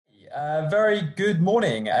Very good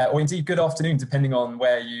morning, or indeed good afternoon, depending on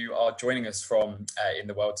where you are joining us from in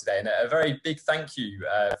the world today. And a very big thank you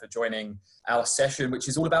for joining our session, which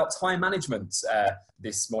is all about time management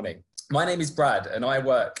this morning. My name is Brad, and I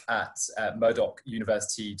work at Murdoch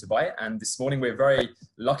University Dubai. And this morning, we're very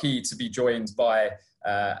lucky to be joined by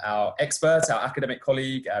our expert, our academic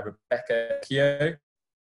colleague, Rebecca Keogh,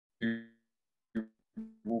 who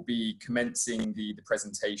will be commencing the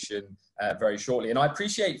presentation very shortly. And I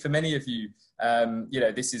appreciate for many of you,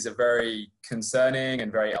 this is a very concerning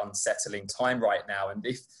and very unsettling time right now. And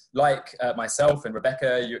if, like myself and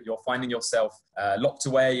Rebecca, you're finding yourself locked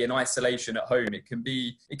away in isolation at home, it can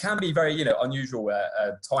be very, unusual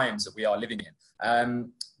times that we are living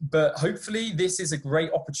in. But hopefully this is a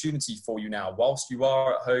great opportunity for you now, whilst you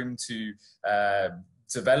are at home, to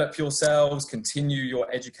develop yourselves, continue your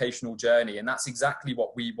educational journey. And that's exactly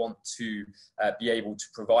what we want to be able to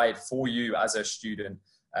provide for you as a student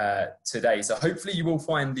today. So hopefully you will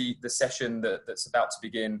find the session that's about to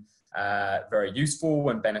begin very useful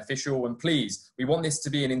and beneficial. And please, we want this to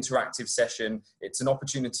be an interactive session. It's an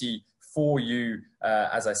opportunity for you,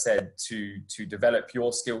 as I said, to develop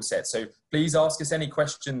your skill set. So please ask us any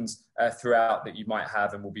questions throughout that you might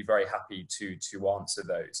have, and we'll be very happy to answer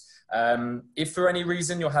those. If for any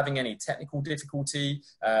reason you're having any technical difficulty,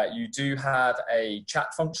 you do have a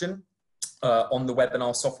chat function on the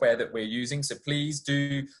webinar software that we're using. So please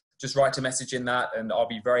do just write a message in that, and I'll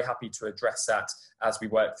be very happy to address that as we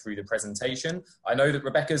work through the presentation. I know that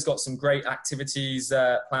Rebecca's got some great activities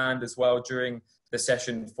planned as well during the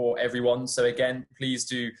session for everyone. So again, please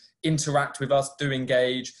do interact with us, do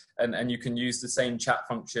engage, and you can use the same chat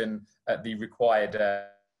function at the required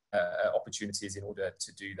opportunities in order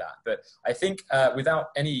to do that. But I think without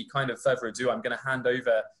any kind of further ado, I'm going to hand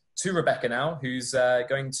over to Rebecca now, who's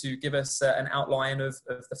going to give us an outline of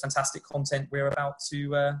the fantastic content we're about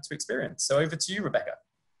to experience. So over to you, Rebecca.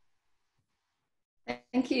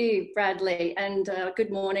 Thank you, Bradley, and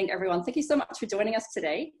good morning, everyone. Thank you so much for joining us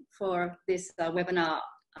today for this webinar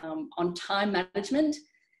on time management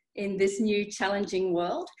in this new challenging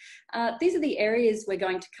world. These are the areas we're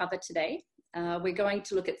going to cover today. We're going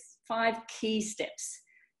to look at 5 key steps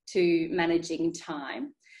to managing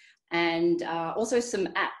time, and also some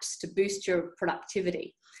apps to boost your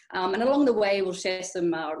productivity. And along the way, we'll share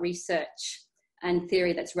some research and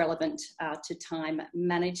theory that's relevant to time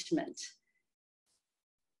management.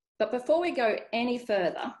 But before we go any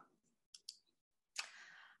further,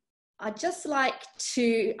 I'd just like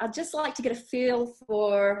to get a feel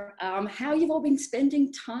for how you've all been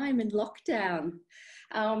spending time in lockdown.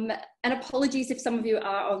 And apologies if some of you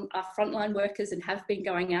are frontline workers and have been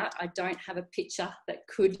going out. I don't have a picture that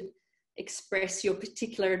could express your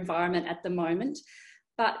particular environment at the moment.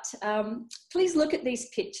 But please look at these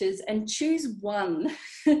pictures and choose one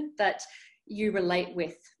that you relate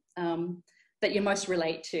with. That you most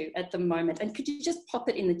relate to at the moment. And could you just pop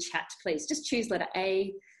it in the chat, please? Just choose letter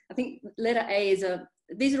A. I think letter A is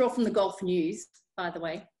these are all from the Gulf News, by the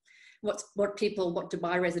way, what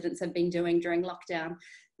Dubai residents have been doing during lockdown.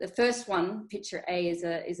 The first one, picture A,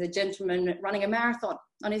 is a gentleman running a marathon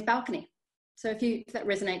on his balcony. So if that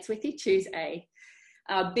resonates with you, choose A.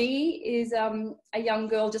 B is a young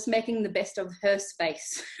girl just making the best of her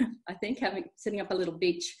space. I think setting up a little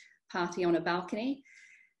beach party on a balcony.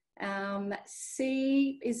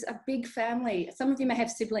 C is a big family. Some of you may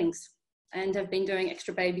have siblings and have been doing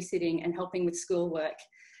extra babysitting and helping with schoolwork.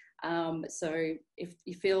 So if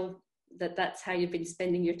you feel that that's how you've been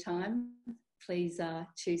spending your time, please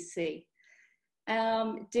choose C.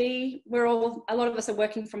 D, a lot of us are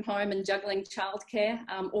working from home and juggling childcare,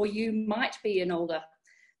 or you might be an older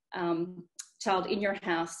child in your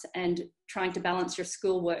house and trying to balance your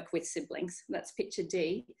schoolwork with siblings. That's picture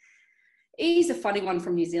D. E is a funny one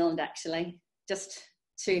from New Zealand, actually, just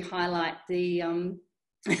to highlight the, oh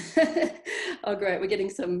great, we're getting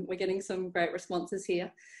some great responses here.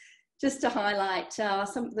 Just to highlight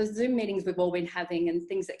some of the Zoom meetings we've all been having and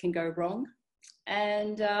things that can go wrong.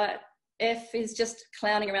 And F is just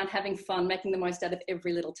clowning around, having fun, making the most out of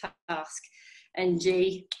every little task. And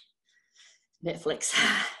G, Netflix.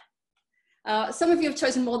 Some of you have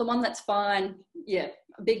chosen more than one, that's fine. Yeah,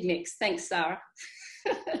 a big mix. Thanks, Sarah.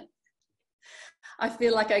 I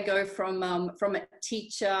feel like I go from a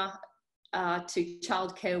teacher to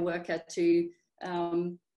childcare worker to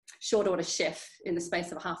short order chef in the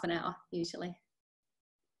space of half an hour, usually.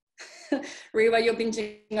 Rewa, you're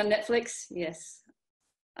binging on Netflix? Yes,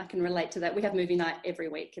 I can relate to that. We have movie night every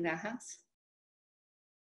week in our house.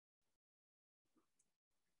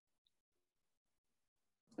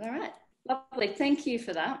 All right, lovely. Thank you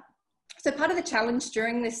for that. So part of the challenge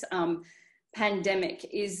during this pandemic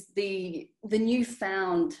is the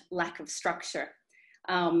newfound lack of structure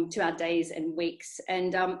to our days and weeks.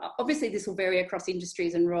 And obviously this will vary across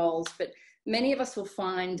industries and roles, but many of us will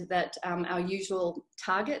find that our usual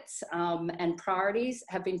targets and priorities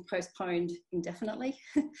have been postponed indefinitely.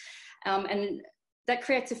 And that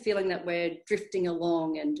creates a feeling that we're drifting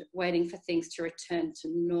along and waiting for things to return to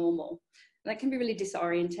normal. And that can be really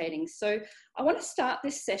disorientating. So I want to start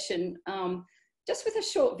this session just with a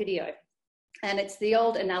short video. And it's the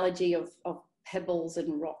old analogy of pebbles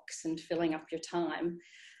and rocks and filling up your time.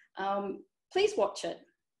 Please watch it.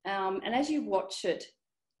 And as you watch it,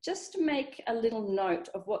 just make a little note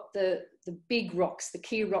of what the big rocks, the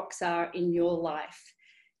key rocks are in your life.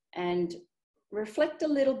 And reflect a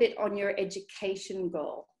little bit on your education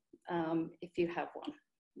goal, if you have one.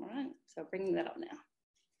 All right, so bringing that up now.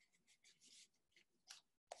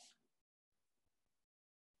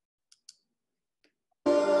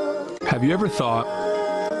 Have you ever thought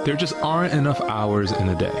there just aren't enough hours in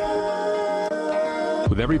a day?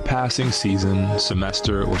 With every passing season,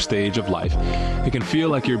 semester, or stage of life, it can feel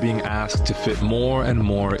like you're being asked to fit more and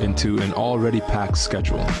more into an already packed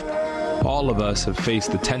schedule. All of us have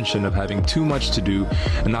faced the tension of having too much to do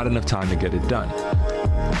and not enough time to get it done.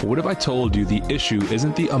 But what if I told you the issue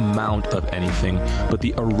isn't the amount of anything, but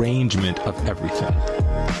the arrangement of everything?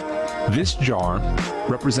 This jar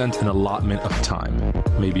represents an allotment of time,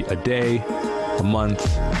 maybe a day, a month,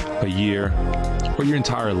 a year, or your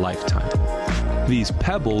entire lifetime. These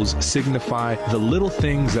pebbles signify the little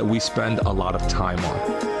things that we spend a lot of time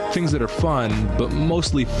on. Things that are fun, but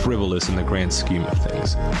mostly frivolous in the grand scheme of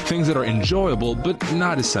things. Things that are enjoyable, but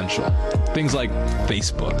not essential. Things like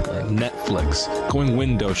Facebook or Netflix, going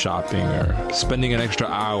window shopping, or spending an extra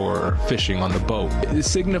hour fishing on the boat. It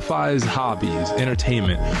signifies hobbies,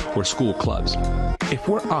 entertainment, or school clubs. If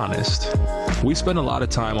we're honest, we spend a lot of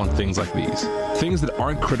time on things like these. Things that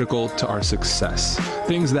aren't critical to our success.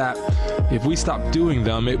 Things that, if we stopped doing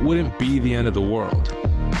them, it wouldn't be the end of the world.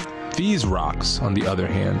 These rocks, on the other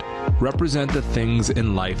hand, represent the things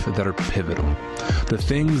in life that are pivotal, the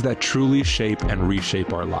things that truly shape and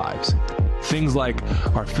reshape our lives. Things like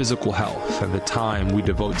our physical health and the time we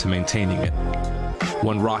devote to maintaining it.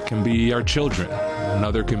 One rock can be our children,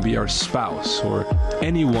 another can be our spouse, or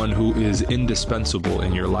anyone who is indispensable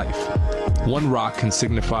in your life. One rock can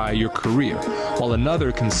signify your career, while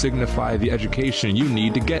another can signify the education you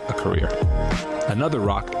need to get a career. Another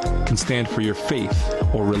rock can stand for your faith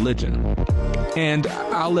or religion. And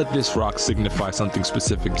I'll let this rock signify something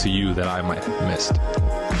specific to you that I might have missed.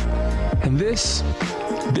 And this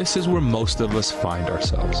is where most of us find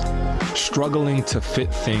ourselves, struggling to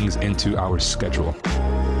fit things into our schedule.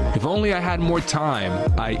 If only I had more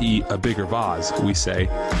time, i.e. a bigger vase, we say.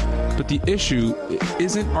 But the issue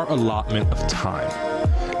isn't our allotment of time.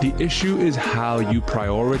 The issue is how you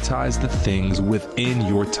prioritize the things within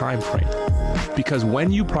your time frame. Because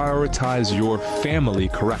when you prioritize your family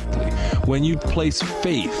correctly, when you place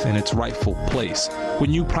faith in its rightful place,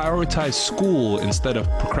 when you prioritize school instead of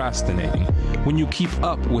procrastinating, when you keep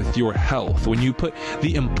up with your health, when you put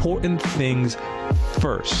the important things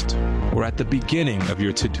first, or at the beginning of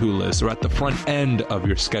your to-do list, or at the front end of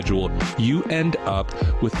your schedule, you end up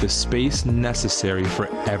with the space necessary for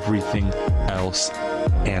everything else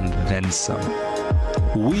and then some.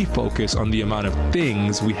 We focus on the amount of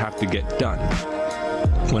things we have to get done,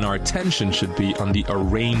 when our attention should be on the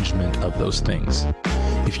arrangement of those things.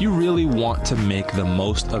 If you really want to make the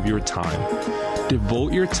most of your time,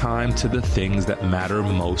 devote your time to the things that matter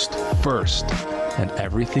most first, and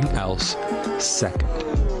everything else second.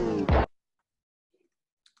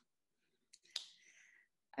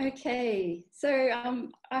 Okay, so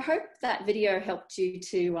I hope that video helped you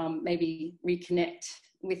to maybe reconnect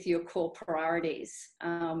with your core priorities,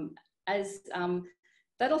 as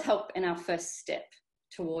that'll help in our first step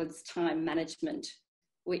towards time management,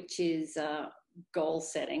 which is goal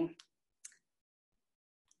setting.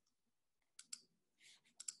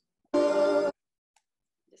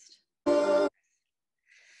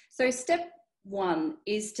 So step one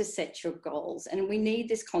is to set your goals, and we need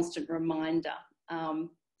this constant reminder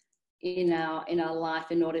in our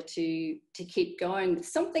life in order to keep going with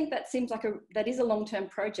something that seems like that is a long-term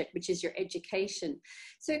project, which is your education.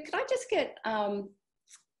 So could I just get a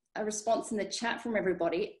response in the chat from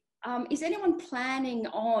everybody? Is anyone planning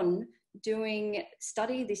on doing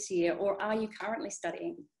study this year, or are you currently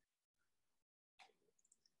studying?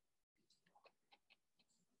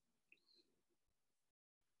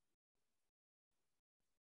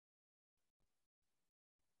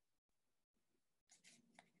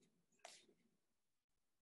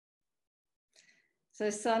 So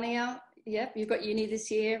Sonia, Yep, you've got uni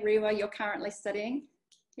this year. Rewa, you're currently studying.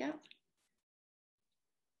 Yep.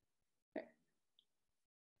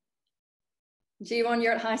 Jiwon,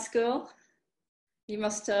 you're at high school. You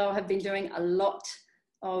must have been doing a lot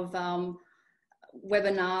of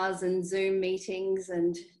webinars and Zoom meetings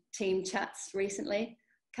and team chats recently.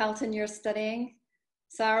 Carlton, you're studying.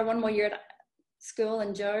 Sarah, one more year at school.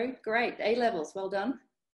 And Joe, great, A-levels, well done.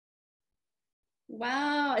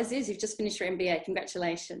 Wow, Aziz, you've just finished your MBA,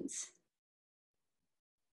 congratulations.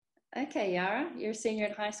 Okay, Yara, you're a senior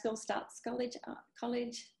at high school, starts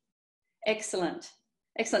college. Excellent,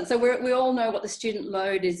 excellent. So we all know what the student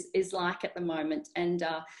load is like at the moment, and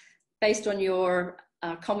based on your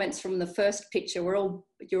comments from the first picture,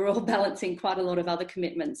 you're all balancing quite a lot of other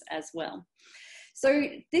commitments as well. So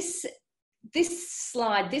this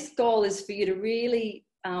slide, this goal is for you to really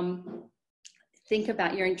think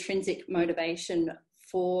about your intrinsic motivation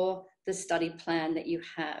for the study plan that you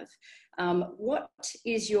have. What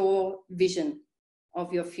is your vision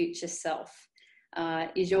of your future self?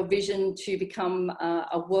 Is your vision to become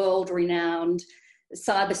a world-renowned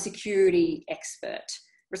cybersecurity expert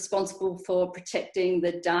responsible for protecting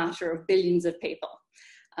the data of billions of people?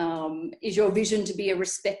 Is your vision to be a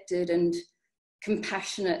respected and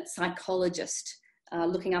compassionate psychologist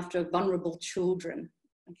looking after vulnerable children?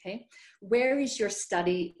 Okay, where is your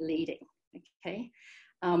study leading? Okay,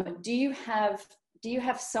 do you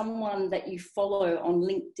have someone that you follow on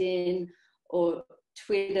LinkedIn or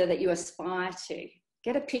Twitter that you aspire to?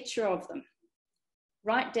 Get a picture of them.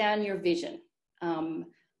 Write down your vision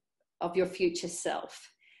of your future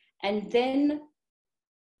self, and then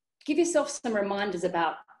give yourself some reminders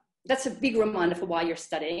about. That's a big reminder for why you're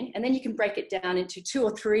studying, and then you can break it down into 2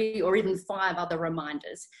 or 3 or even 5 other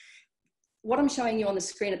reminders. What I'm showing you on the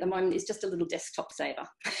screen at the moment is just a little desktop saver.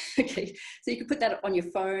 Okay, so you can put that on your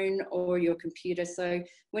phone or your computer. So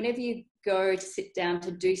whenever you go to sit down to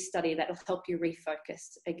do study, that'll help you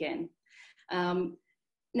refocus again.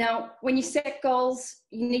 Now, when you set goals,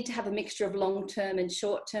 you need to have a mixture of long-term and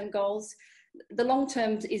short-term goals. The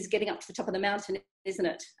long-term is getting up to the top of the mountain, isn't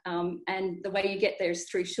it? And the way you get there is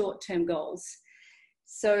through short-term goals.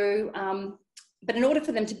 So, but in order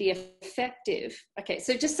for them to be effective, okay,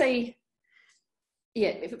 so just say,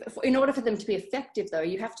 yeah, in order for them to be effective though,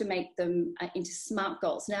 you have to make them into SMART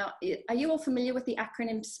goals. Now, are you all familiar with the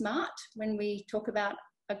acronym SMART when we talk about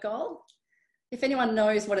a goal? If anyone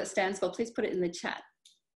knows what it stands for, please put it in the chat.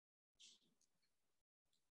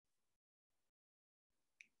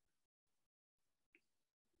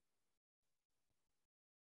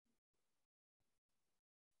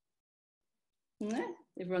 No,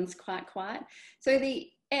 everyone's quite quiet. So the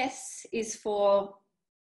S is for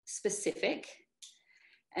specific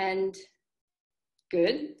and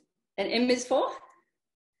good. And M is for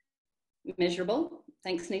measurable.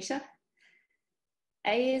 Thanks, Nisha.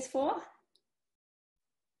 A is for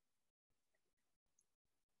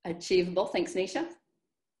achievable. Thanks, Nisha.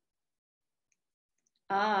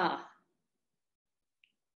 R.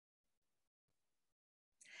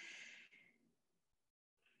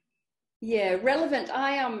 Yeah, relevant.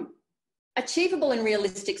 Achievable and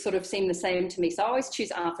realistic sort of seem the same to me. So I always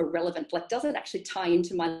choose R for relevant. Like, does it actually tie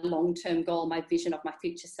into my long-term goal, my vision of my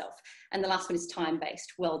future self? And the last one is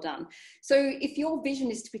time-based. Well done. So if your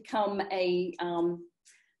vision is to become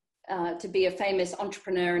to be a famous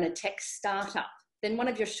entrepreneur in a tech startup, then one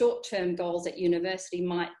of your short-term goals at university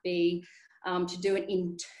might be to do an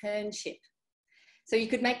internship. So you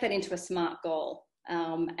could make that into a SMART goal.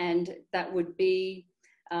 And that would be,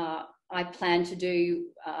 I plan to do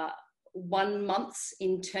 1 month's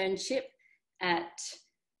internship at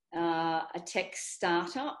a tech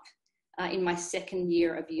startup in my 2nd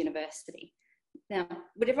year of university. Now,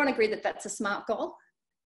 would everyone agree that that's a SMART goal?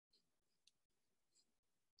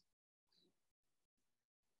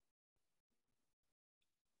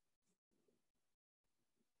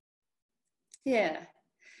 Yeah,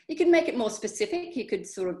 you could make it more specific. You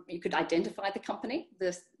could identify the company,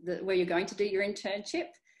 where you're going to do your internship,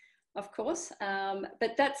 of course.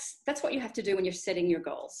 But that's what you have to do when you're setting your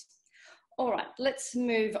goals. All right, let's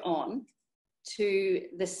move on to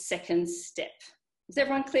the 2nd step. Is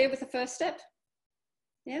everyone clear with the 1st step?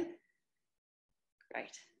 Yeah?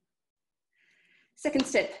 Great. 2nd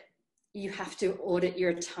step, you have to audit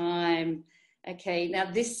your time. Okay, now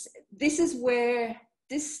this is where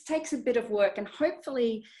this takes a bit of work, and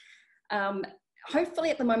hopefully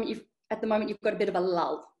at the moment you've got a bit of a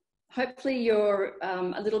lull. Hopefully you're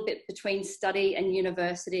a little bit between study and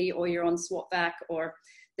university, or you're on SWATVAC, or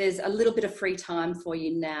there's a little bit of free time for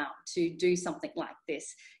you now to do something like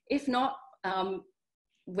this. If not,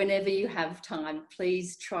 whenever you have time,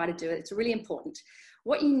 please try to do it. It's really important.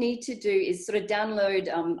 what you need to do is sort of download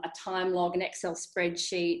a time log, an Excel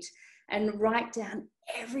spreadsheet, and write down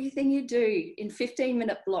everything you do in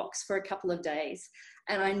 15-minute blocks for a couple of days.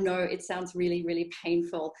 And I know it sounds really, really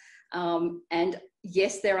painful. And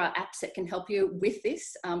yes, there are apps that can help you with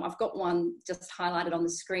this. I've got one just highlighted on the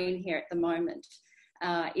screen here at the moment.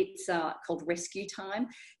 It's called Rescue Time.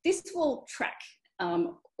 This will track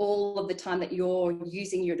all of the time that you're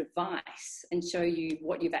using your device and show you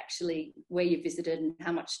what you've actually, where you visited and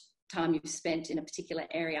how much time you've spent in a particular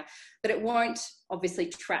area. But it won't obviously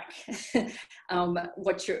track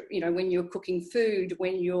what you're, you know, when you're cooking food,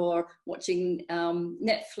 when you're watching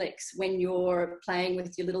Netflix, when you're playing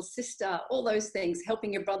with your little sister, all those things,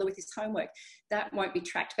 helping your brother with his homework. That won't be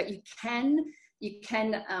tracked, but you can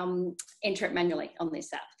enter it manually on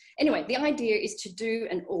this app. Anyway, the idea is to do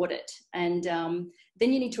an audit, and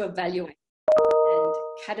then you need to evaluate and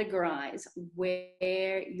categorize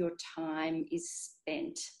where your time is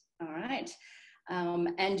spent. All right.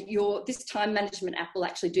 And this time management app will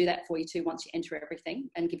actually do that for you too once you enter everything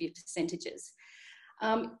and give you percentages.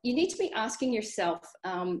 You need to be asking yourself,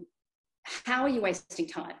 how are you wasting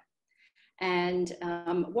time? And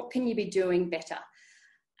what can you be doing better?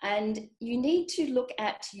 And you need to look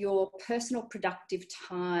at your personal productive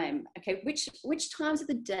time. Okay, which times of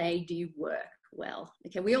the day do you work well?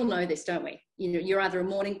 Okay, we all know this, don't we? You know, you're either a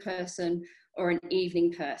morning person or an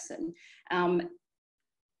evening person.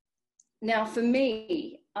 Now, for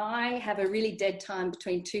me, I have a really dead time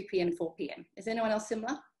between 2 p.m. and 4 p.m. Is anyone else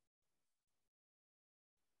similar?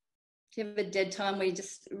 Do you have a dead time where you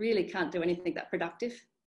just really can't do anything that productive?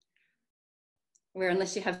 Where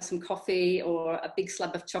unless you have some coffee or a big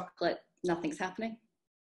slab of chocolate, nothing's happening?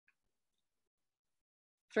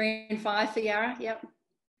 3 and 5 for Yara? Yep.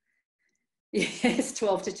 Yes,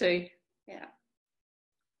 12 to 2. Yeah.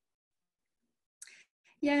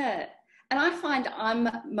 Yeah. And I find I'm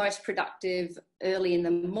most productive early in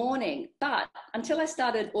the morning, but until I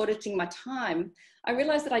started auditing my time, I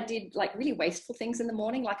realized that I did like really wasteful things in the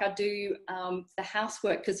morning. Like I do the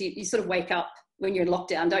housework, because you sort of wake up when you're in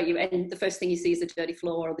lockdown, don't you? And the first thing you see is the dirty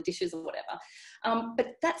floor or the dishes or whatever.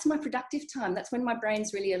 But that's my productive time. That's when my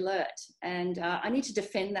brain's really alert, and I need to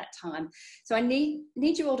defend that time. So I need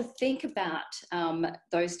you all to think about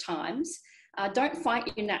those times. Don't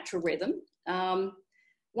fight your natural rhythm.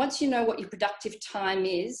 Once you know what your productive time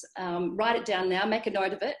is, write it down now, make a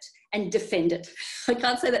note of it, and defend it. I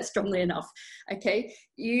can't say that strongly enough, okay?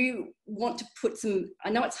 You want to put I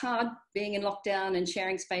know it's hard being in lockdown and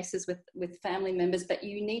sharing spaces with family members, but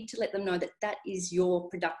you need to let them know that that is your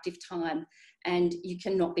productive time and you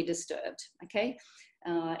cannot be disturbed, okay?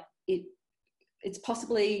 It's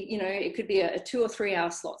possibly, you know, it could be a 2 or 3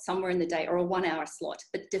 hour slot somewhere in the day, or a 1 hour slot,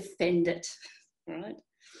 but defend it, all right?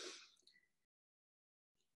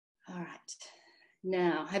 All right.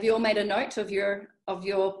 Now, have you all made a note of your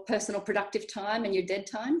personal productive time and your dead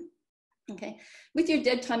time? Okay. With your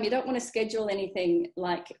dead time, you don't want to schedule anything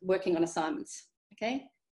like working on assignments. Okay.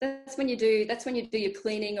 That's when you do your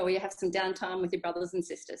cleaning, or you have some downtime with your brothers and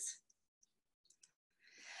sisters.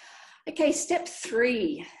 Okay. Step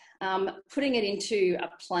 3, putting it into a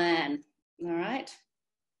plan. All right.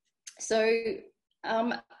 So,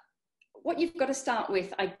 what you've got to start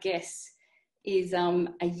with, I guess, is a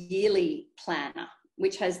yearly planner,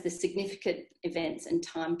 which has the significant events and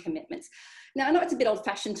time commitments. Now, I know it's a bit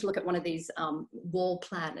old-fashioned to look at one of these wall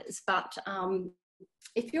planners, but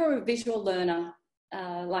if you're a visual learner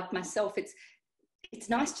like myself, it's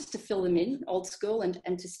nice just to fill them in, old school,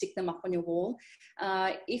 and to stick them up on your wall.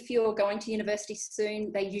 If you're going to university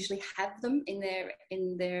soon, they usually have them in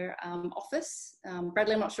their office.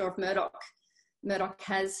 Bradley, I'm not sure if Murdoch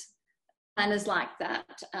has planners like that,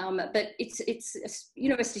 but it's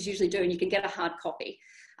universities usually do, and you can get a hard copy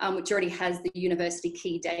which already has the university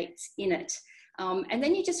key dates in it, and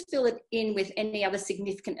then you just fill it in with any other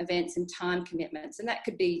significant events and time commitments, and that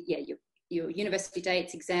could be your university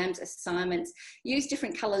dates, exams, assignments. Use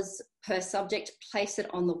different colours per subject, place it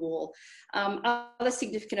on the wall. Other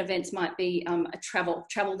significant events might be a travel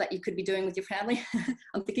that you could be doing with your family.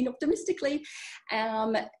 I'm thinking optimistically.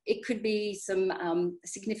 It could be some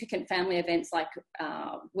significant family events like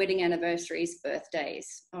wedding anniversaries,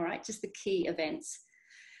 birthdays, all right, just the key events.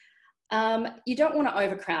 You don't want to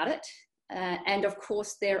overcrowd it. And of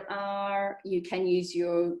course you can use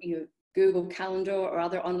your Google Calendar or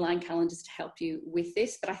other online calendars to help you with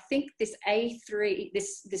this. But I think this A3,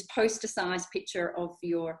 this poster-sized picture of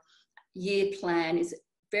your year plan is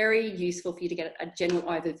very useful for you to get a general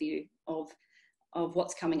overview of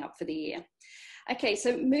what's coming up for the year. Okay,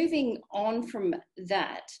 so moving on from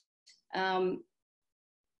that,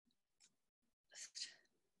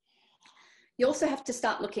 You also have to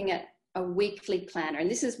start looking at a weekly planner,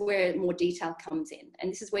 and this is where more detail comes in.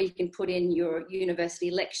 And this is where you can put in your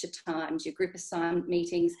university lecture times, your group assignment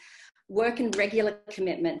meetings, work and regular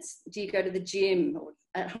commitments. Do you go to the gym or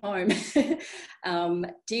at home?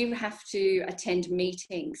 Do you have to attend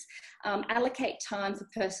meetings? Allocate time for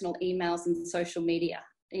personal emails and social media.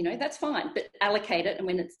 You know, that's fine, but allocate it, and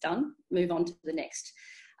when it's done, move on to the next.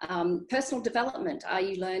 Personal development. Are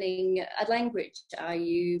you learning a language? Are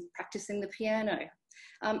you practicing the piano?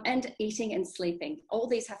 And eating and sleeping. All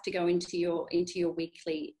these have to go into your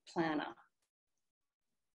weekly planner.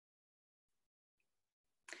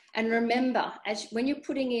 And remember, when you're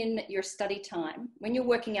putting in your study time, when you're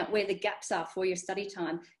working out where the gaps are for your study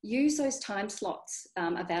time, use those time slots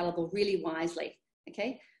available really wisely,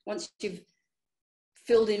 okay? Once you've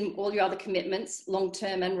filled in all your other commitments,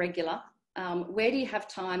 long-term and regular, where do you have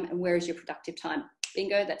time and where is your productive time?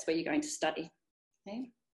 Bingo, that's where you're going to study,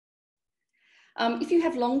 okay? If you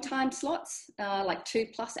have long time slots, like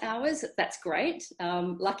 2+ hours, that's great.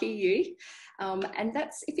 Lucky you. And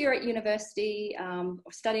that's if you're at university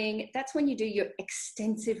or studying, that's when you do your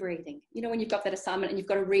extensive reading. You know, when you've got that assignment and you've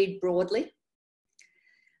got to read broadly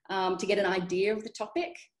to get an idea of the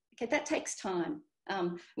topic. Okay, that takes time.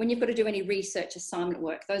 When you've got to do any research assignment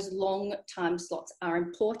work, those long time slots are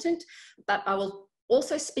important. But I will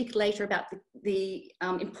also speak later about the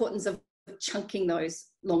importance of chunking those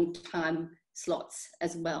long time slots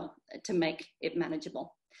as well to make it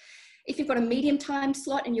manageable. If you've got a medium time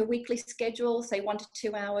slot in your weekly schedule, say 1 to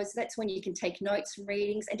 2 hours, that's when you can take notes from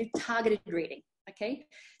readings and do targeted reading, okay?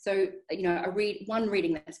 So, you know, one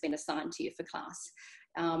reading that's been assigned to you for class.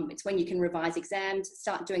 It's when you can revise exams,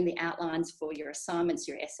 start doing the outlines for your assignments,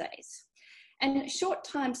 your essays. And short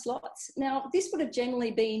time slots. Now, this would have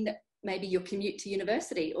generally been maybe your commute to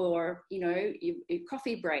university, or, you know, your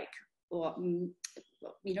coffee break, or,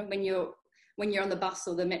 you know, when you're on the bus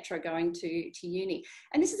or the metro going to uni.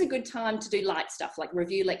 And this is a good time to do light stuff like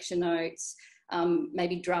review lecture notes,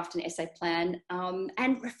 maybe draft an essay plan,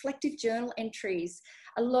 and reflective journal entries.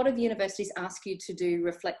 A lot of universities ask you to do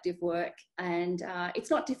reflective work, and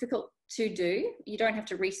it's not difficult to do. You don't have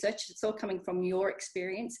to research, it's all coming from your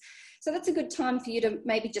experience. So that's a good time for you to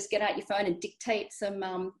maybe just get out your phone and dictate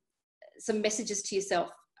some messages to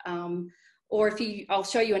yourself. Or I'll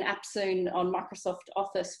show you an app soon on Microsoft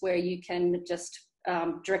Office where you can just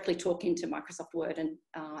directly talk into Microsoft Word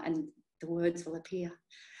and the words will appear.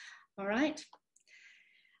 All right.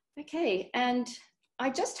 Okay, and I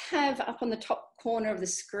just have up on the top corner of the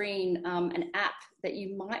screen an app that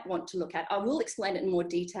you might want to look at. I will explain it in more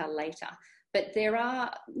detail later, but there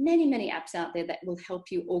are many, many apps out there that will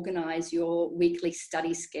help you organize your weekly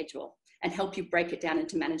study schedule and help you break it down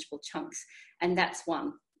into manageable chunks. And that's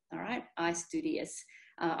one. All right, iStudious.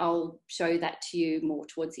 I'll show that to you more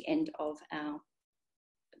towards the end of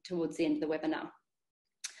the webinar.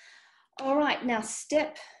 All right, now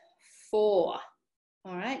step 4.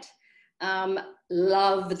 All right,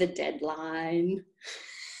 love the deadline.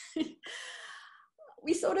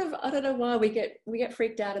 We sort of, I don't know why we get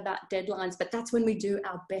freaked out about deadlines, but that's when we do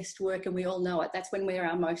our best work, and we all know it. That's when we're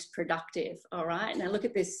our most productive. All right, now look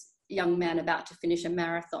at this young man about to finish a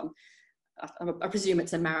marathon. I presume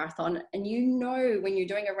it's a marathon, and you know when you're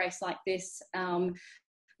doing a race like this,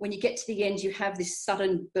 when you get to the end, you have this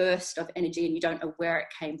sudden burst of energy and you don't know where it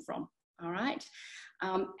came from, all right?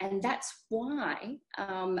 And that's why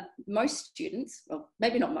most students, well,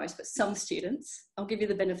 maybe not most, but some students, I'll give you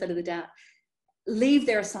the benefit of the doubt, leave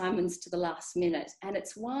their assignments to the last minute. And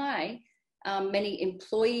it's why many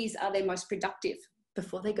employees are their most productive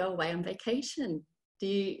before they go away on vacation.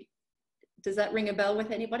 Does that ring a bell with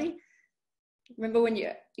anybody? Remember when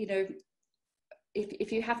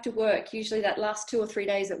if you have to work, usually that last 2 or 3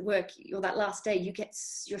 days at work, or that last day,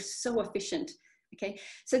 you're so efficient. Okay,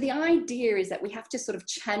 so the idea is that we have to sort of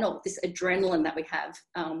channel this adrenaline that we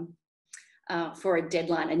have for a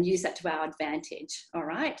deadline and use that to our advantage. All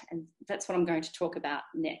right, and that's what I'm going to talk about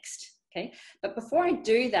next. Okay, but before I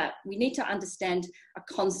do that, we need to understand a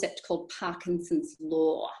concept called Parkinson's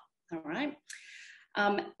law. All right,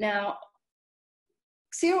 now.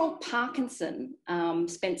 Cyril Parkinson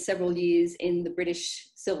spent several years in the British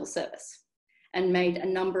Civil Service and made a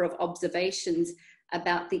number of observations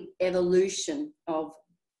about the evolution of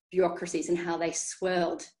bureaucracies and how they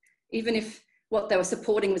swirled. Even if what they were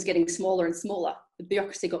supporting was getting smaller and smaller, the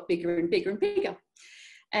bureaucracy got bigger and bigger and bigger.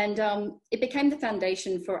 And it became the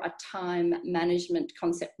foundation for a time management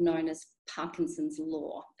concept known as Parkinson's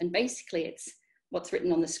law. And basically it's what's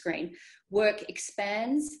written on the screen. Work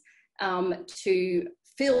expands to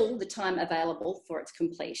fill the time available for its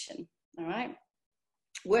completion, all right?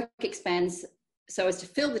 Work expands so as to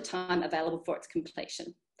fill the time available for its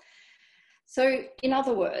completion. So in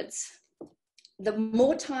other words, the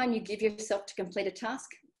more time you give yourself to complete a task,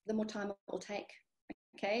 the more time it will take,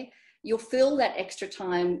 okay? You'll fill that extra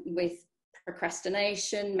time with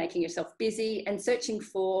procrastination, making yourself busy, and searching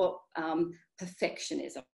for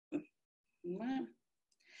perfectionism. Right.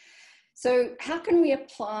 So how can we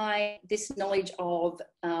apply this knowledge of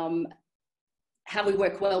how we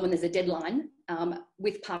work well when there's a deadline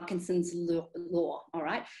with Parkinson's law, all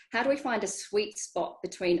right? How do we find a sweet spot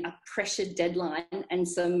between a pressured deadline and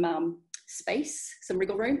some space, some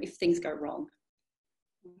wriggle room if things go wrong?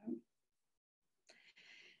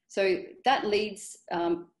 So that leads,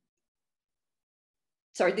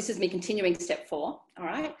 sorry, this is me continuing step 4, all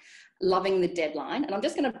right? Loving the deadline. And I'm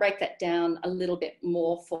just going to break that down a little bit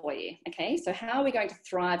more for you, okay? So how are we going to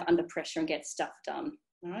thrive under pressure and get stuff done,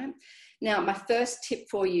 all right? Now, my first tip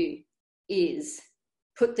for you is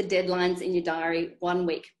put the deadlines in your diary 1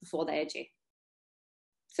 week before they are due.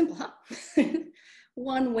 Simple, huh?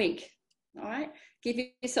 1 week, all right? Give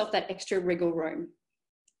yourself that extra wriggle room.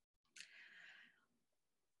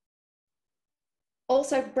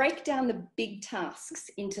 Also, break down the big tasks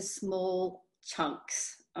into small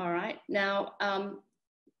chunks, all right? Now,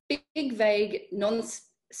 big, vague,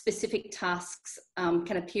 non-specific tasks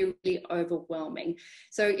can appear really overwhelming.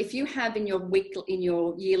 So if you have in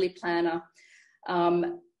your yearly planner,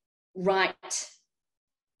 write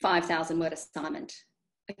 5,000 word assignment,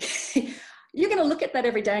 okay? You're going to look at that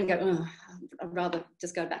every day and go, oh, I'd rather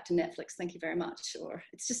just go back to Netflix, thank you very much. Or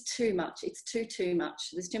it's just too much. It's too much.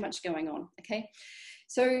 There's too much going on, okay?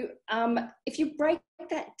 So if you break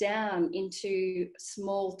that down into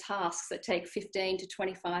small tasks that take 15 to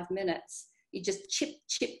 25 minutes, you just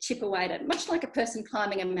chip away at it, much like a person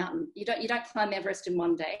climbing a mountain. You don't climb Everest in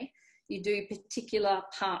one day. You do particular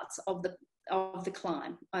parts of the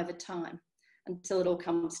climb over time until it all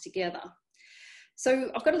comes together.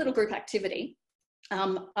 So I've got a little group activity.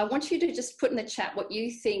 I want you to just put in the chat what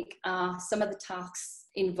you think are some of the tasks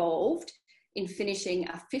involved in finishing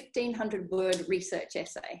a 1,500 word research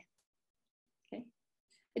essay. Okay.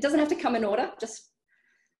 It doesn't have to come in order, just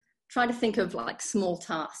try to think of like small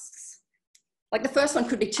tasks. Like the first one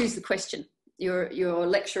could be choose the question. Your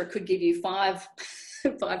lecturer could give you five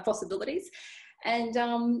possibilities, and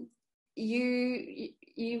you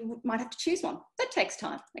might have to choose one. That takes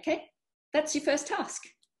time, okay? That's your first task.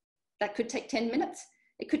 That could take 10 minutes.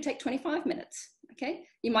 It could take 25 minutes, okay?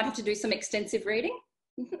 You might have to do some extensive reading,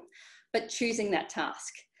 but choosing that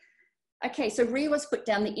task. Okay, so Ria was put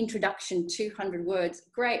down the introduction, 200 words.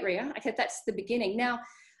 Great, Ria. Okay, that's the beginning. Now,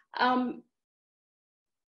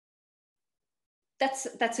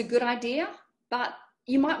 that's a good idea, but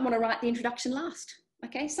you might want to write the introduction last,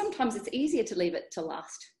 okay? Sometimes it's easier to leave it to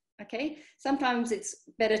last, okay? Sometimes it's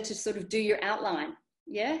better to sort of do your outline,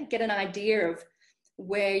 yeah? Get an idea of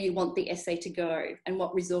where you want the essay to go and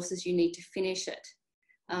what resources you need to finish it.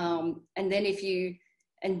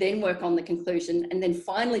 And then work on the conclusion, and then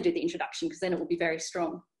finally do the introduction, because then it will be very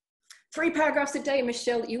strong. 3 paragraphs a day,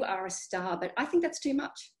 Michelle, you are a star, but I think that's too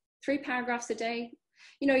much. 3 paragraphs a day.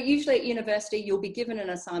 You know, usually at university, you'll be given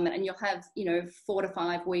an assignment and you'll have, 4 to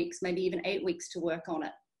 5 weeks, maybe even 8 weeks to work on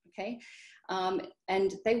it, okay?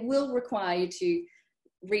 And they will require you to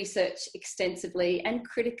research extensively and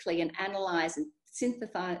critically and analyze and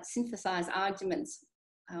synthesize arguments.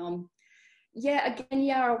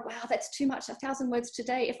 Wow, that's too much, 1,000 words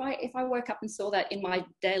today. If I woke up and saw that in my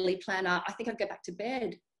daily planner, I think I'd go back to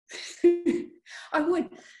bed. I would.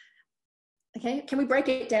 Okay, can we break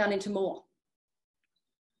it down into more?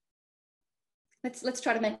 Let's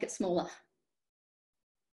try to make it smaller.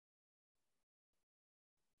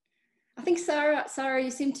 I think Sarah,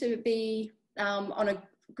 you seem to be on a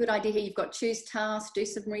good idea here. You've got choose tasks, do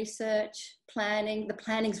some research, planning. The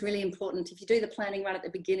planning's really important. If you do the planning right at the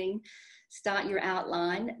beginning, start your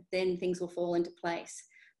outline, then things will fall into place.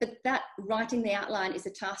 But that writing the outline is a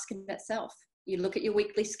task in itself. You look at your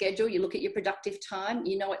weekly schedule, you look at your productive time,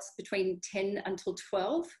 you know it's between 10 until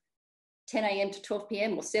 12, 10 a.m. to 12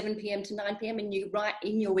 p.m. or 7 p.m. to 9 p.m. and you write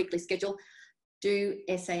in your weekly schedule, do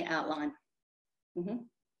essay outline.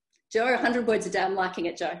 Joe, 100 words a day, I'm liking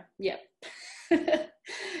it, Joe. Yep.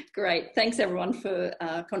 Great, thanks everyone for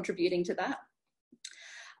contributing to that.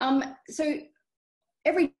 So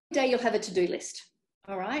every day you'll have a to-do list,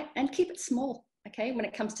 all right? And keep it small, okay, when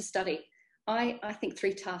it comes to study. I think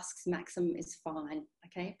 3 tasks maximum is fine,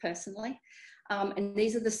 okay, personally. And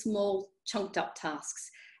these are the small chunked up tasks.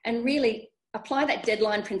 And really apply that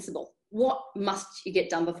deadline principle. What must you get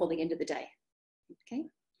done before the end of the day, okay?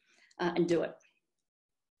 And do it.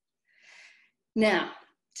 Now,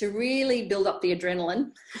 to really build up the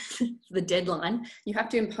adrenaline, the deadline, you have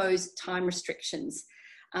to impose time restrictions.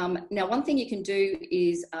 Now, one thing you can do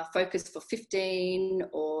is focus for 15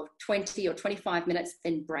 or 20 or 25 minutes,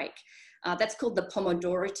 then break. That's called the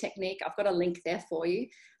Pomodoro technique. I've got a link there for you.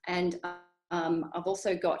 And I've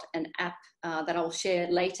also got an app that I'll share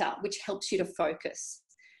later, which helps you to focus.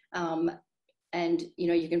 And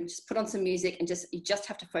you can just put on some music and you just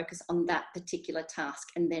have to focus on that particular task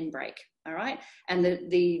and then break. All right. And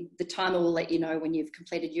the timer will let you know when you've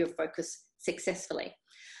completed your focus successfully.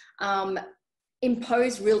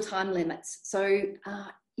 Impose real time limits. So,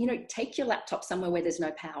 take your laptop somewhere where there's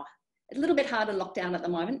no power. A little bit hard in lockdown at the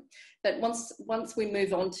moment, but once we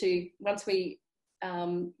move on to, once we,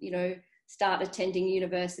 start attending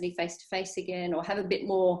university face to face again, or have a bit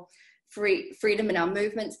more freedom in our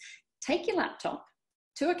movements, take your laptop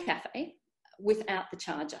to a cafe without the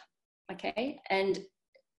charger, okay? And,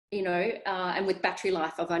 and with battery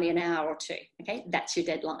life of only an hour or two, okay? That's your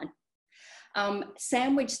deadline.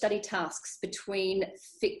 Sandwich study tasks between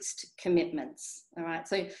fixed commitments, all right?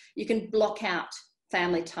 So you can block out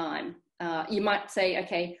family time. You might say,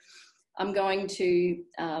 okay, I'm going to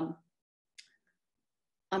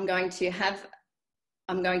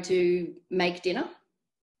make dinner,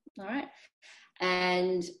 all right?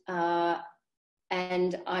 And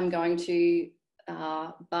I'm going to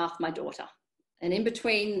bath my daughter. And in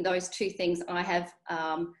between those two things, I have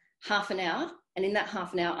half an hour. And in that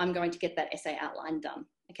half an hour, I'm going to get that essay outline done.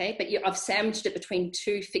 Okay, but I've sandwiched it between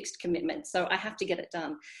two fixed commitments, so I have to get it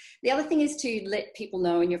done. The other thing is to let people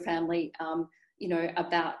know in your family,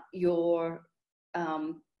 about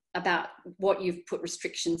about what you've put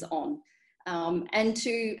restrictions on, and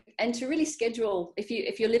to really schedule.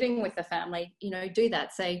 If you're living with a family, do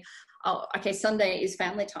that. Say, oh, okay, Sunday is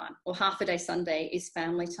family time, or half a day Sunday is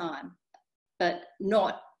family time, but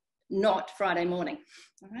not Friday morning.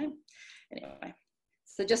 All right. Anyway,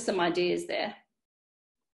 so just some ideas there.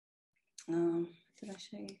 Did I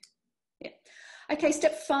show you? Yeah. Okay,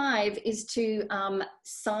 step 5 is to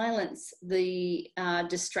silence the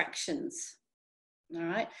distractions. All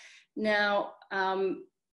right. Now,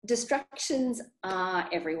 distractions are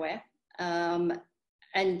everywhere. And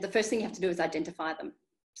the first thing you have to do is identify them.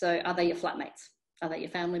 So are they your flatmates? Are they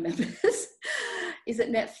your family members? Is it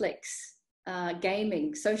Netflix?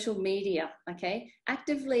 Gaming, social media, okay?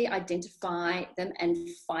 Actively identify them and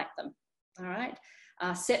fight them, all right?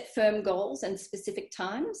 Set firm goals and specific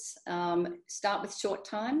times. Start with short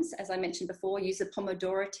times. As I mentioned before, use the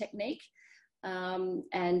Pomodoro technique.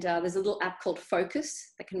 And there's a little app called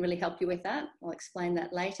Focus that can really help you with that. I'll explain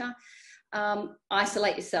that later.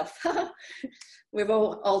 Isolate yourself. We're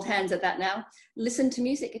all old hands at that now. Listen to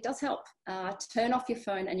music, it does help. Turn off your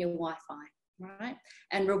phone and your Wi-Fi. Right?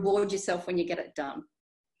 And reward yourself when you get it done.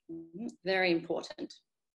 Very important.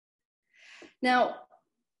 Now,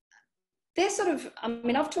 there's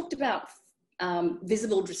I've talked about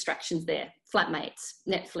visible distractions there, flatmates,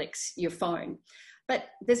 Netflix, your phone, but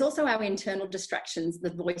there's also our internal distractions,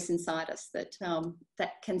 the voice inside us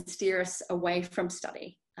that can steer us away from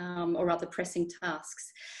study or other pressing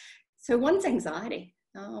tasks. So one's anxiety,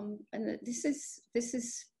 and this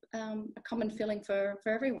is a common feeling for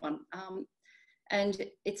everyone. And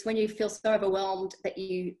it's when you feel so overwhelmed that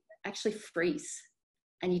you actually freeze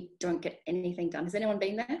and you don't get anything done. Has anyone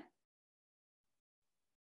been there?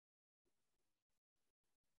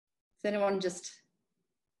 Has anyone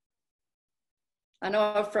I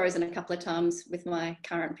know I've frozen a couple of times with my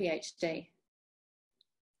current PhD.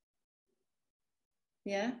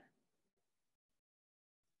 Yeah?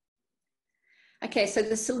 Okay, so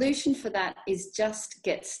the solution for that is just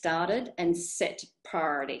get started and set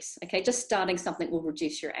priorities. Okay, just starting something will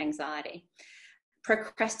reduce your anxiety.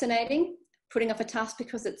 Procrastinating, putting off a task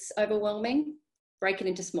because it's overwhelming, break it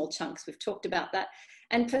into small chunks. We've talked about that.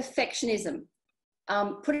 And perfectionism,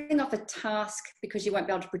 putting off a task because you won't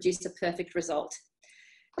be able to produce a perfect result.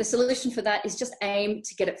 The solution for that is just aim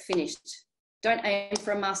to get it finished. Don't aim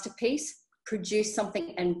for a masterpiece, produce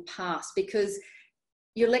something and pass, because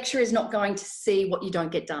your lecturer is not going to see what you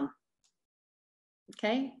don't get done.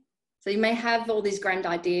 Okay? So you may have all these grand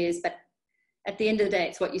ideas, but at the end of the day,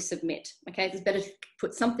 it's what you submit. Okay? It's better to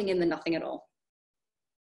put something in than nothing at all.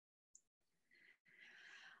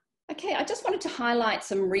 Okay, I just wanted to highlight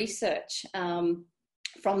some research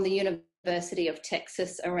from the University of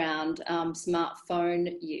Texas around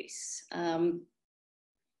smartphone use.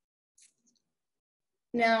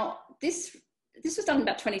 Now, this was done in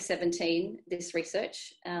about 2017, this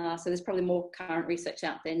research. So there's probably more current research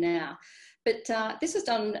out there now. But this was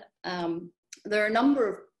done, there are a number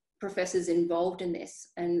of professors involved in this,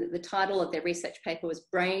 and the title of their research paper was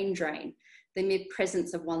Brain Drain, the mere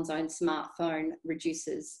presence of one's own smartphone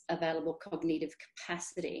reduces available cognitive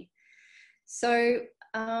capacity. So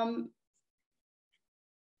the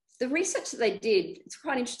research that they did, it's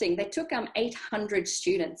quite interesting. They took 800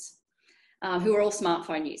 students who were all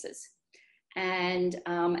smartphone users, and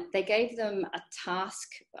they gave them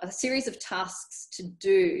a series of tasks to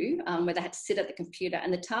do where they had to sit at the computer,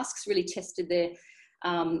 and the tasks really tested their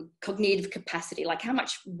cognitive capacity, like how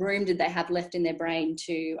much room did they have left in their brain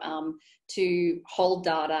to hold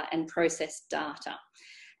data and process data.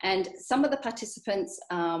 And some of the participants,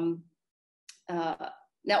 now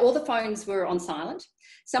all the phones were on silent.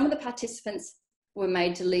 Some of the participants were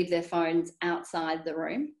made to leave their phones outside the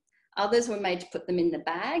room. Others were made to put them in the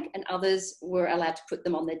bag, and others were allowed to put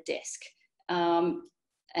them on their desk.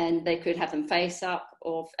 And they could have them face up,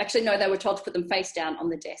 or actually no, they were told to put them face down on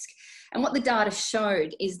the desk. And what the data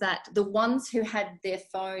showed is that the ones who had their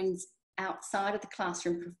phones outside of the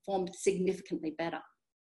classroom performed significantly better,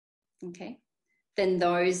 okay, than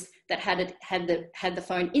those that had the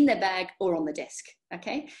phone in their bag or on the desk,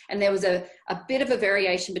 okay? And there was a bit of a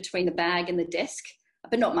variation between the bag and the desk,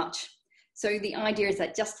 but not much. So the idea is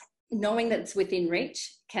that just knowing that it's within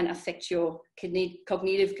reach can affect your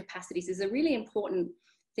cognitive capacities is a really important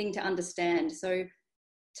thing to understand. So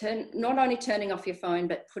not only turning off your phone,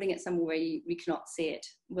 but putting it somewhere where you cannot see it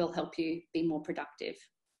will help you be more productive.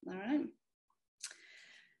 All right.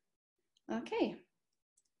 Okay.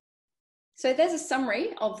 So there's a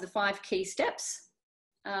summary of the 5 key steps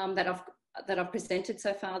that I've presented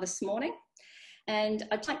so far this morning. And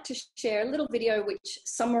I'd like to share a little video which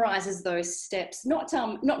summarizes those steps, not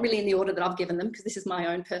really in the order that I've given them, because this is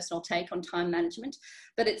my own personal take on time management,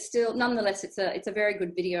 but it's still, nonetheless, it's a very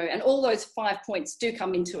good video. And all those 5 points do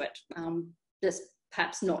come into it, just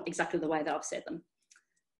perhaps not exactly the way that I've said them.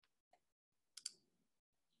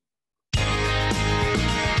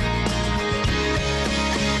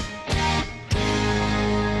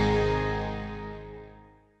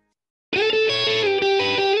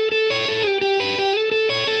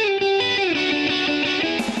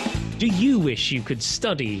 Do you wish you could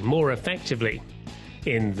study more effectively?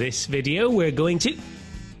 In this video, we're going to...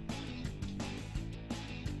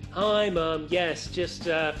 Hi, Mum. Yes, just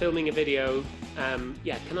filming a video.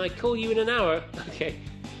 Yeah, can I call you in an hour? Okay.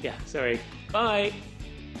 Yeah, sorry. Bye.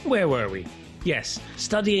 Where were we? Yes,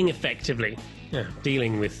 studying effectively.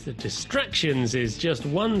 Dealing with the distractions is just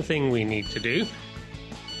one thing we need to do.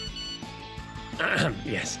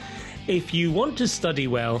 Yes. If you want to study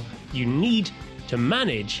well, you need to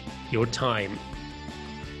manage your time.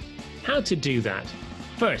 How to do that?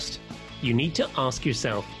 First, you need to ask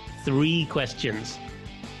yourself 3 questions.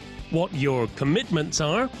 What your commitments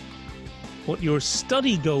are, what your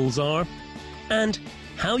study goals are, and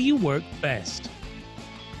how you work best.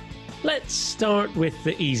 Let's start with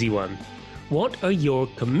the easy one. What are your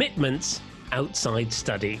commitments outside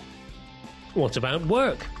study? What about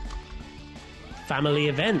work? Family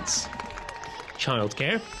events?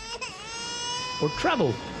 Childcare? Or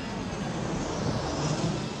travel?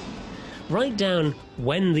 Write down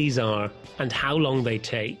when these are and how long they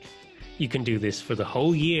take. You can do this for the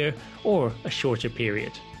whole year or a shorter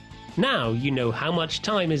period. Now you know how much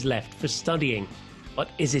time is left for studying, but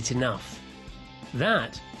is it enough?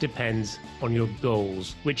 That depends on your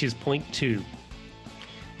goals, which is point 2.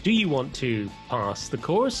 Do you want to pass the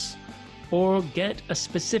course or get a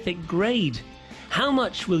specific grade? How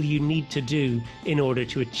much will you need to do in order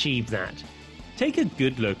to achieve that? Take a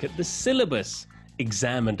good look at the syllabus,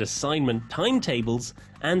 exam and assignment timetables,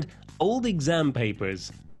 and old exam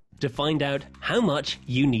papers to find out how much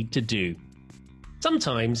you need to do.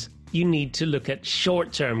 Sometimes you need to look at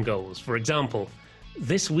short-term goals. For example,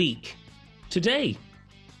 this week, today,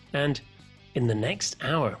 and in the next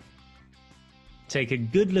hour. Take a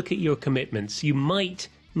good look at your commitments. You might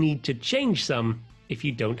need to change some if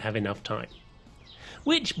you don't have enough time.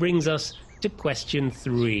 Which brings us to question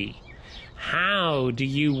 3. How do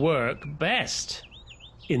you work best?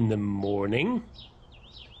 In the morning?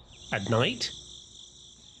 At night?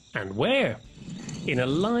 And where? In a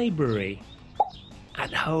library?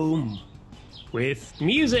 At home? With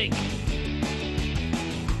music?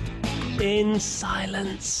 In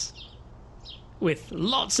silence? With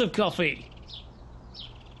lots of coffee?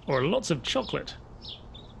 Or lots of chocolate?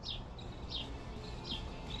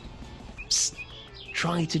 Psst.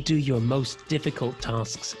 Try to do your most difficult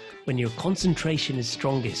tasks when your concentration is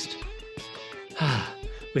strongest.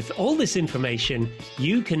 With all this information,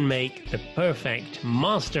 you can make the perfect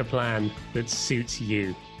master plan that suits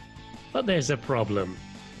you. But there's a problem.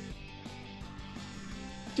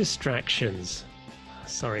 Distractions.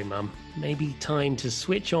 Sorry, Mum. Maybe time to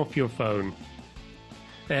switch off your phone.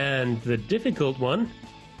 And the difficult one,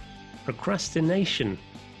 procrastination.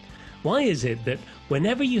 Why is it that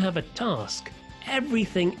whenever you have a task,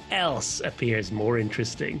 everything else appears more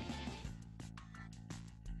interesting?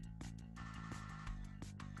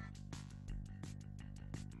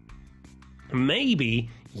 Maybe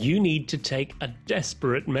you need to take a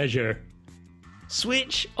desperate measure.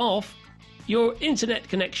 Switch off your internet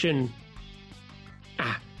connection.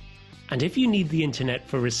 And if you need the internet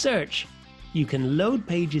for research, you can load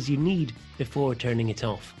pages you need before turning it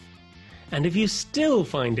off. And if you still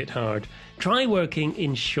find it hard, try working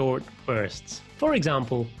in short bursts. For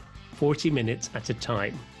example, 40 minutes at a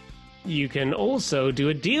time. You can also do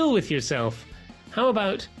a deal with yourself. How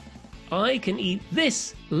about, I can eat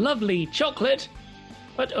this lovely chocolate,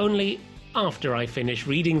 but only after I finish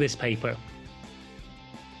reading this paper.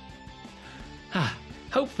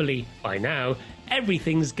 Hopefully, by now,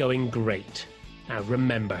 everything's going great. Now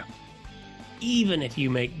remember, even if you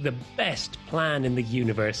make the best plan in the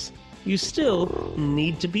universe, you still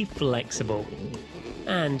need to be flexible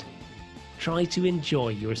and try to enjoy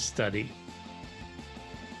your study.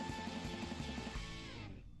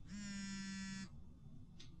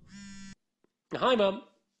 Hi, Mum.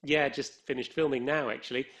 Yeah, just finished filming now,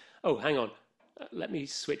 actually. Oh, hang on. Let me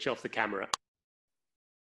switch off the camera.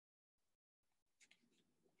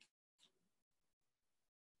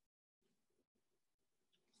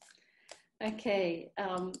 Okay,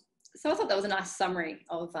 so I thought that was a nice summary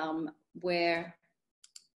of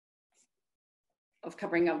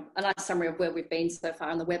covering a nice summary of where we've been so far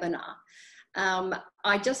on the webinar.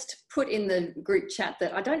 I just put in the group chat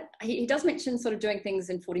that he does mention sort of doing things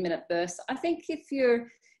in 40-minute bursts. I think if you're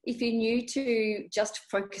new to just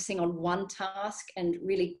focusing on one task and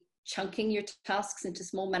really chunking your tasks into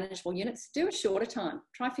small manageable units, do a shorter time.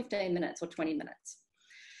 Try 15 minutes or 20 minutes.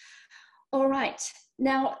 All right.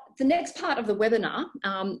 Now, the next part of the webinar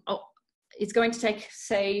is going to take,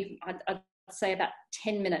 I'd say about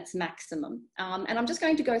 10 minutes maximum. And I'm just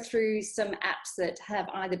going to go through some apps that have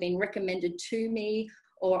either been recommended to me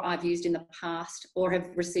or I've used in the past or have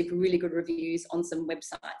received really good reviews on some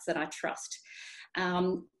websites that I trust.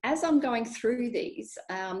 As I'm going through these,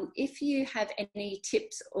 if you have any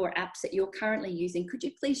tips or apps that you're currently using, could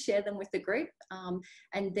you please share them with the group?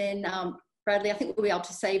 And then Bradley, I think we'll be able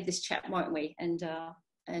to save this chat, won't we? And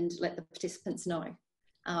let the participants know.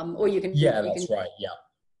 Or you can. Yeah, that's right. Yeah.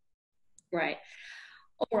 Great.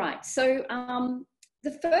 All right. So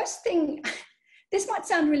the first thing, this might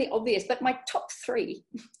sound really obvious, but my top three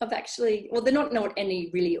of actually, well, they're not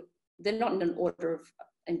in an order of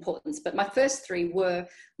importance, but my first three were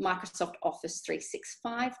Microsoft Office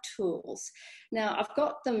 365 tools. Now, I've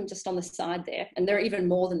got them just on the side there, and there are even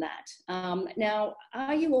more than that. Now,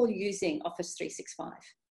 are you all using Office 365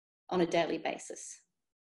 on a daily basis?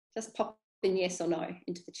 Just pop in yes or no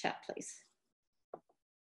into the chat, please.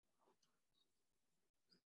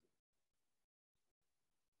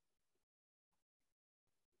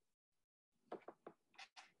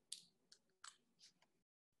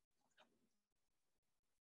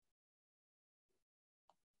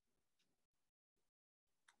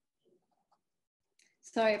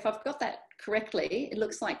 So if I've got that correctly, it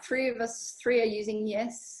looks like three are using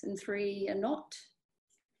yes and 3 are not.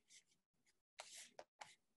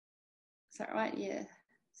 Is that right? Yeah.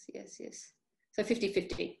 Yes. So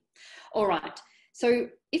 50-50. All right. So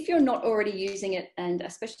if you're not already using it, and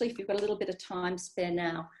especially if you've got a little bit of time spare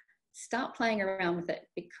now, start playing around with it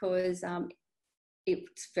because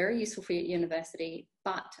it's very useful for you at university.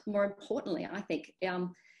 But more importantly, I think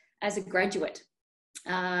as a graduate,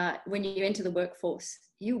 when you enter the workforce,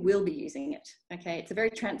 you will be using it. Okay, it's a very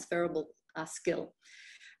transferable skill.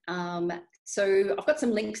 So I've got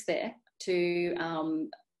some links there to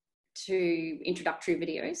introductory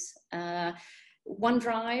videos.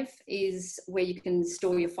 OneDrive is where you can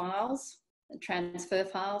store your files, transfer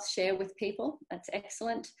files, share with people. That's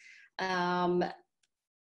excellent.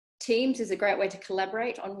 Teams is a great way to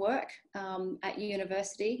collaborate on work at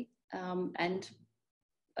university and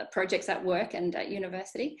projects at work and at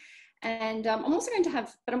university. And I'm also going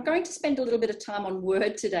to spend a little bit of time on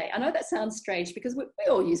Word today. I know that sounds strange because we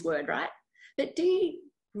all use Word, right? But do you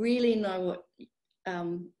really know what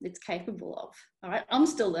it's capable of? All right, I'm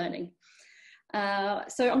still learning.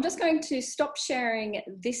 So I'm just going to stop sharing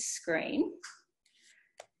this screen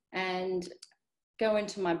and go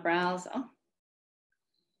into my browser.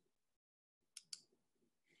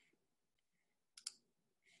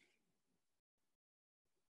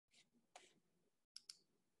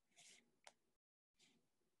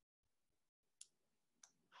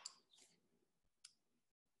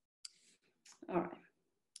 All right.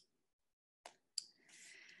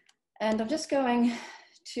 And I'm just going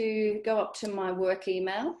to go up to my work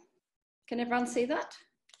email. Can everyone see that?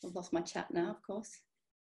 I've lost my chat now, of course.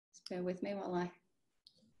 Just bear with me while I...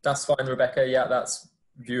 That's fine, Rebecca. Yeah, that's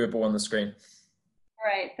viewable on the screen.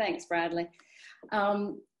 Great, thanks, Bradley.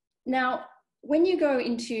 Now, when you go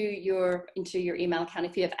into your email account,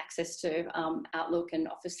 if you have access to Outlook and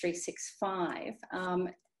Office 365,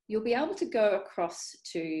 you'll be able to go across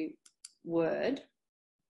to Word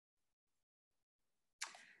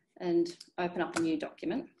and open up a new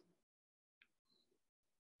document.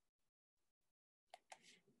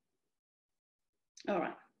 All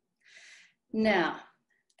right. Now,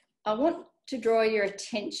 I want to draw your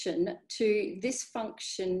attention to this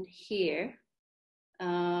function here,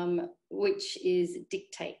 which is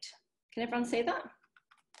dictate. Can everyone see that?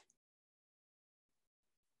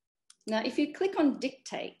 Now, if you click on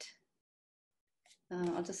dictate,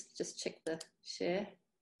 I'll just check the share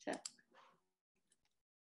chat.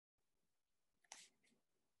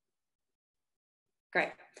 Great.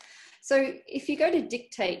 So if you go to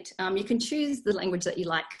dictate, you can choose the language that you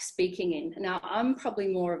like speaking in. Now, I'm probably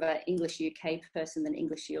more of an English UK person than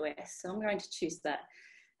English US, so I'm going to choose that.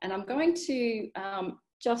 And I'm going to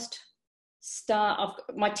just start,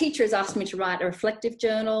 my teacher has asked me to write a reflective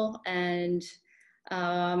journal, and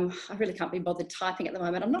I really can't be bothered typing at the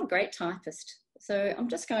moment. I'm not a great typist, so I'm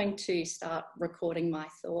just going to start recording my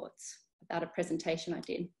thoughts about a presentation I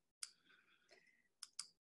did.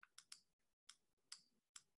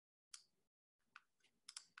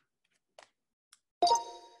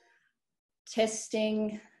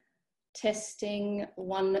 Testing,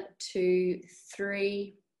 1, 2,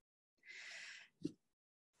 3.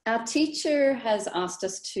 Our teacher has asked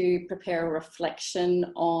us to prepare a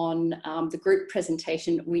reflection on the group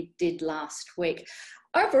presentation we did last week.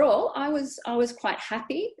 Overall, I was quite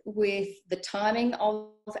happy with the timing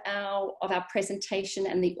of our presentation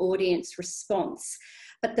and the audience response.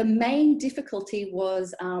 But the main difficulty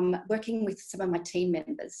was working with some of my team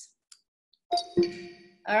members.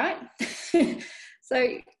 All right.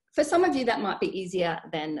 So for some of you, that might be easier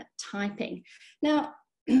than typing. Now,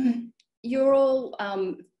 you're all,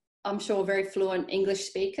 I'm sure, very fluent English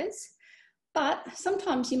speakers, but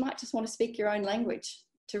sometimes you might just want to speak your own language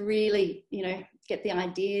to really, you know, get the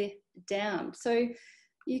idea down. So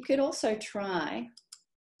you could also try,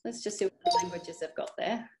 let's just see what the languages they've got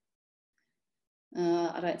there.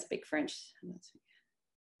 I don't speak French.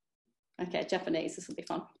 Okay, Japanese, this will be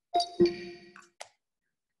fun.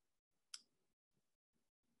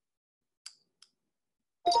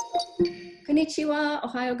 Konnichiwa,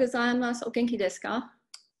 ohayo gozaimasu, o genki desu ka?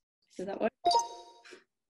 Does that work?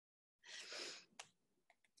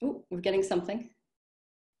 Oh, we're getting something.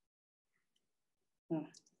 Oh,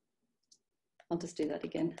 I'll just do that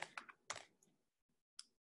again.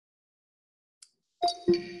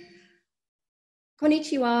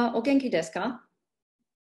 Konnichiwa, o genki desu ka?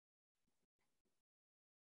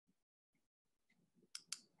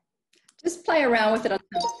 Just play around with it.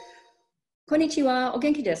 Konnichiwa, o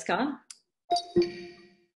genki desu ka?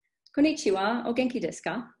 Konnichiwa, o genki desu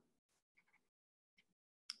ka?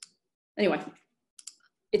 Anyway,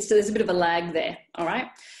 there's a bit of a lag there, all right?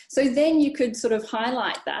 So then you could sort of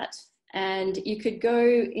highlight that, and you could go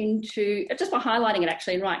into, just by highlighting it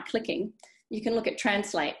actually and right-clicking, you can look at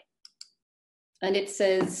translate. And it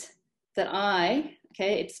says that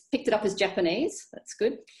it's picked it up as Japanese, that's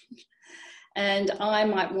good. And I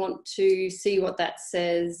might want to see what that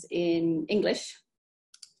says in English.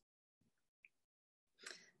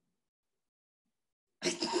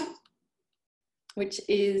 Which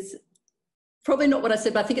is probably not what I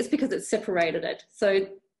said, but I think it's because it separated it. So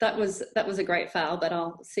that was a great fail, but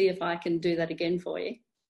I'll see if I can do that again for you.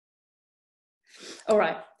 All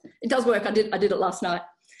right, it does work. I did it last night.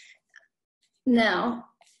 Now,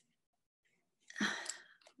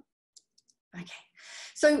 okay.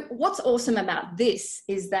 So what's awesome about this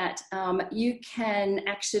is that you can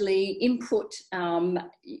actually input,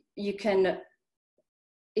 you can,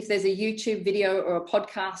 if there's a YouTube video or a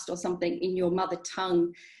podcast or something in your mother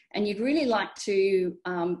tongue, and you'd really like to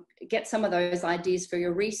get some of those ideas for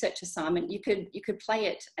your research assignment, you could play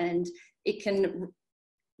it, and it can,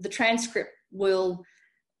 the transcript will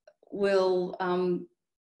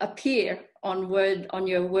appear on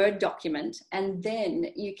your Word document, and then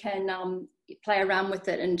you can play around with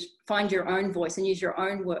it and find your own voice and use your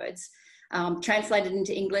own words, translate it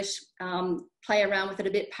into English, play around with it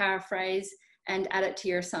a bit, paraphrase, and add it to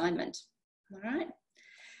your assignment. All right.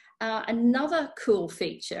 Another cool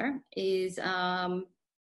feature is even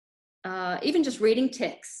just reading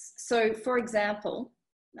text. So for example,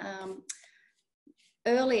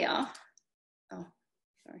 earlier,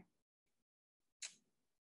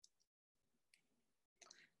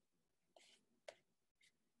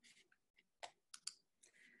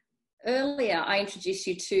 earlier I introduced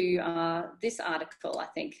you to this article, I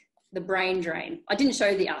think, The Brain Drain. I didn't show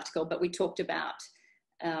you the article, but we talked about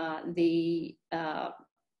the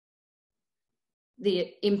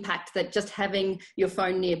impact that just having your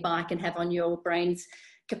phone nearby can have on your brain's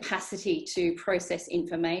capacity to process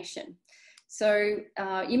information. So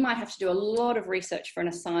you might have to do a lot of research for an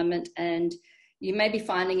assignment, and you may be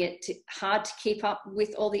finding it hard to keep up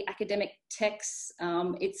with all the academic texts.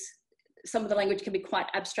 Some of the language can be quite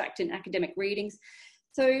abstract in academic readings.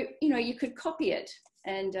 So, you could copy it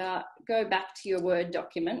and go back to your Word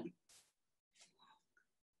document.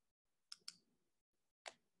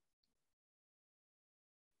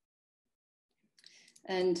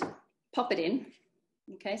 And pop it in.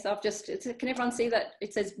 Okay, so I've just, can everyone see that?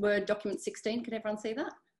 It says Word document 16. Can everyone see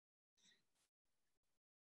that?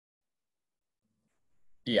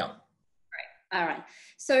 Yeah. Great. All right.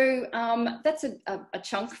 So that's a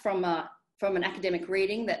chunk from an academic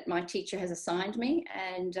reading that my teacher has assigned me.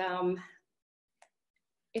 And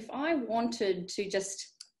if I wanted to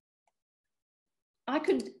I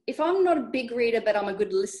could, if I'm not a big reader, but I'm a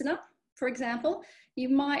good listener, for example, you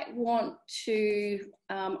might want to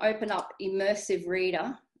open up Immersive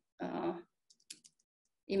Reader.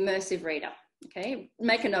 Okay,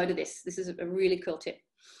 make a note of this. This is a really cool tip.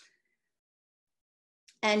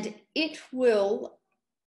 And it will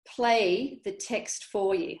play the text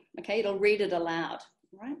for you. Okay, it'll read it aloud,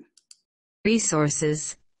 right?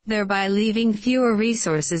 Resources, thereby leaving fewer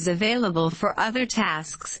resources available for other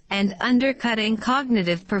tasks and undercutting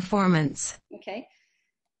cognitive performance. Okay.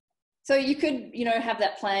 So you could, have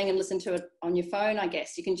that playing and listen to it on your phone, I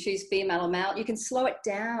guess. You can choose female or male. You can slow it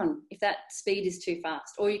down if that speed is too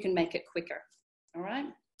fast, or you can make it quicker, all right?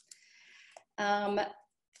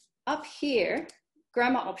 Up here,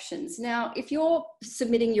 grammar options. Now, if you're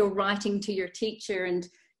submitting your writing to your teacher and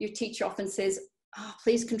your teacher often says, oh,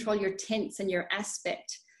 please control your tense and your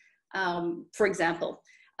aspect, for example,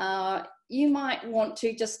 you might want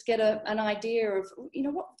to just get an idea of,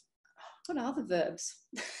 what are the verbs?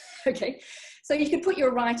 Okay, so you could put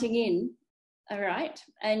your writing in, all right,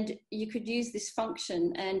 and you could use this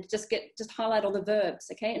function and just highlight all the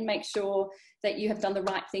verbs, okay, and make sure that you have done the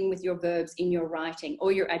right thing with your verbs in your writing,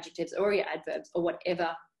 or your adjectives, or your adverbs, or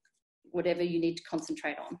whatever you need to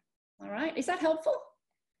concentrate on. All right, is that helpful?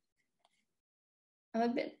 I'm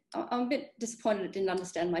a bit disappointed I didn't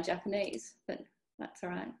understand my Japanese, but that's all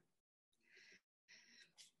right.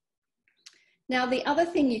 Now, the other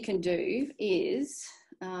thing you can do is,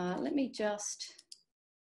 let me just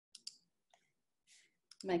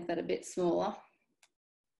make that a bit smaller.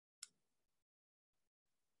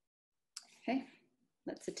 Okay,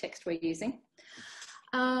 that's the text we're using.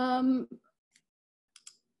 The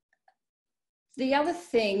other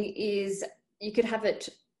thing is you could have it,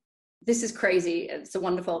 this is crazy, it's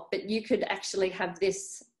wonderful, but you could actually have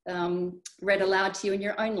this read aloud to you in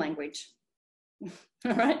your own language.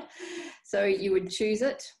 All right, so you would choose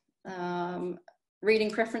it,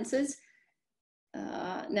 reading preferences.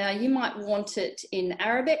 Now you might want it in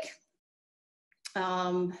Arabic.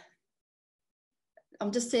 I'm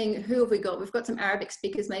just seeing, who have we got? We've got some Arabic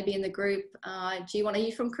speakers maybe in the group. Are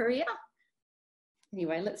you from Korea?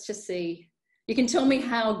 Anyway, let's just see. You can tell me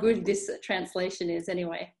how good this translation is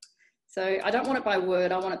anyway. So I don't want it by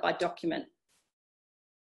word, I want it by document.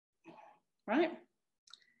 Right?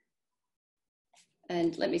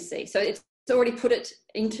 And let me see. So it's already put it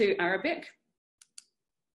into Arabic.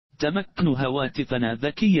 تمكن هواتفنا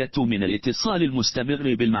الذكية من الاتصال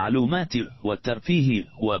المستمر بالمعلومات والترفيه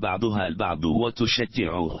وبعضها البعض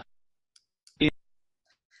وتشجعه.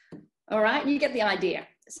 All right, you get the idea.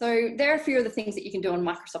 So there are a few of the things that you can do on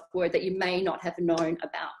Microsoft Word that you may not have known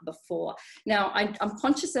about before. Now, I'm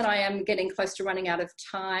conscious that I am getting close to running out of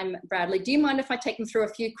time. Bradley, do you mind if I take them through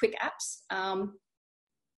a few quick apps?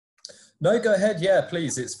 No, go ahead. Yeah,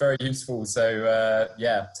 please. It's very useful. So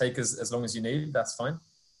yeah, take as long as you need. That's fine.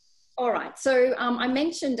 All right. So I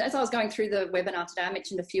mentioned, as I was going through the webinar today, I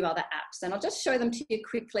mentioned a few other apps, and I'll just show them to you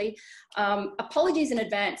quickly. Apologies in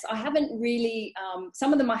advance. I haven't really,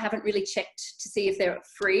 some of them I haven't really checked to see if they're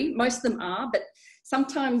free. Most of them are, but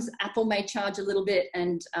sometimes Apple may charge a little bit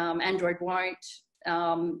and Android won't,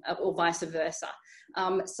 or vice versa.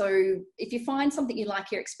 So if you find something you like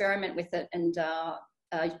here, experiment with it. And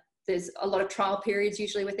there's a lot of trial periods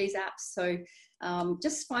usually with these apps. So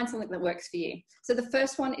just find something that works for you. So the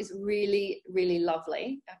first one is really, really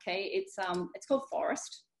lovely. Okay, it's called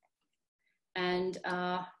Forest, and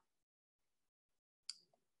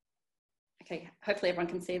okay, hopefully everyone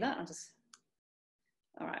can see that.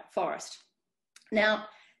 All right, Forest. Now,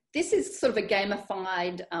 this is sort of a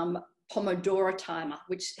gamified Pomodoro timer,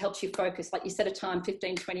 which helps you focus. Like you set a time,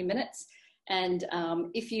 15, 20 minutes. And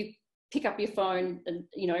if you pick up your phone, and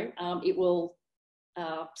it will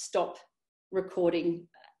stop recording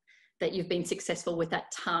that you've been successful with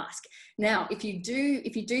that task. Now, if you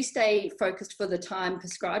do stay focused for the time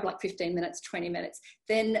prescribed, like 15 minutes, 20 minutes,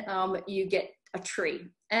 then you get a tree.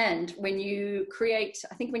 And when you create,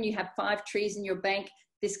 I think when you have 5 trees in your bank,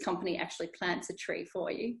 this company actually plants a tree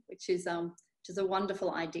for you, which is a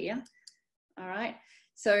wonderful idea. All right.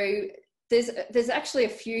 So there's actually a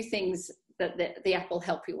few things that the app will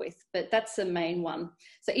help you with, but that's the main one.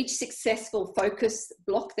 So each successful focus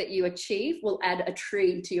block that you achieve will add a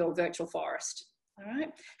tree to your virtual forest. All right.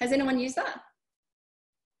 Has anyone used that?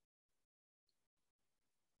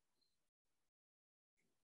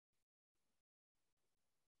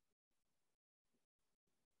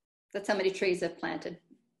 That's how many trees I've planted.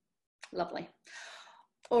 Lovely.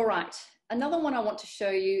 All right. Another one I want to show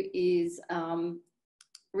you is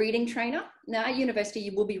reading trainer. Now at university,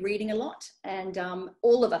 you will be reading a lot, and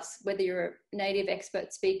all of us, whether you're a native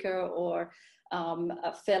expert speaker or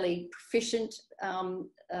a fairly proficient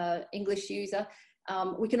English user,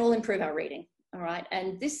 we can all improve our reading. All right.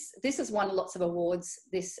 And this has won lots of awards,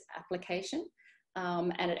 this application,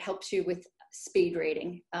 and it helps you with speed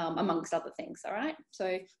reading, amongst other things. All right.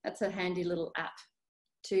 So that's a handy little app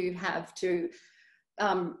to have to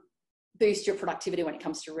boost your productivity when it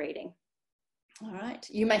comes to reading. All right.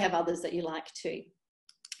 You may have others that you like too.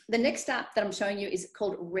 The next app that I'm showing you is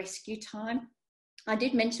called Rescue Time. I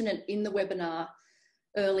did mention it in the webinar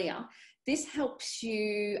earlier. This helps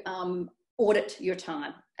you audit your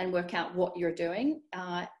time and work out what you're doing.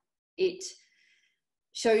 It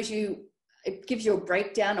shows you, it gives you a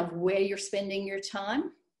breakdown of where you're spending your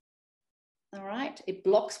time. All right. It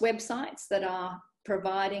blocks websites that are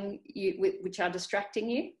providing you with, which are distracting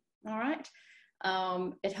you. All right.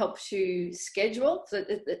 It helps you schedule. So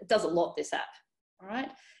it does a lot, this app. All right.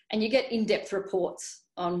 And you get in-depth reports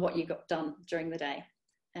on what you got done during the day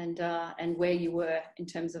and where you were in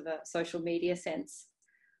terms of a social media sense.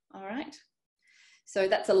 All right. So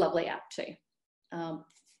that's a lovely app too.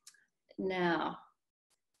 Now,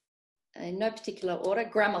 in no particular order,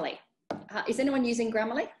 Grammarly. Is anyone using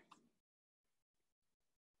Grammarly?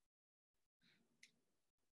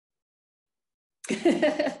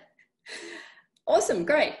 Awesome,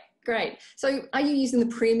 great, great. So are you using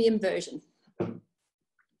the premium version?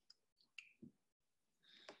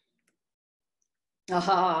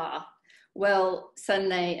 Aha, well,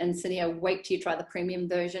 Sunday and Sonia, wait till you try the premium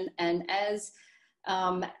version. And as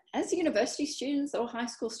university students or high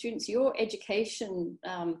school students, your education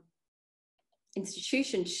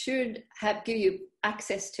institution should give you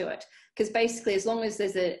access to it, because basically as long as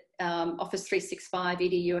there's a Office 365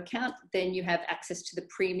 EDU account, then you have access to the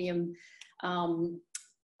premium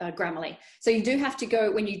Grammarly. So you do have to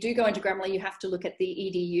go, when you do go into Grammarly, you have to look at the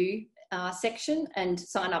EDU section and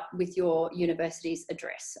sign up with your university's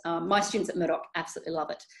address. My students at Murdoch absolutely love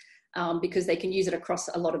it because they can use it across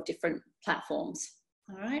a lot of different platforms.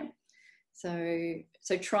 All right,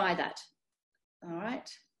 so try that. All right.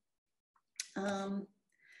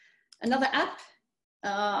 Another app,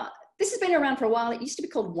 this has been around for a while. It used to be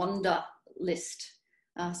called Wunderlist.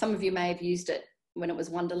 Some of you may have used it when it was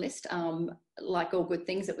Wunderlist. Like all good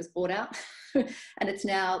things, it was bought out and it's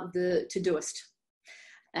now the Todoist.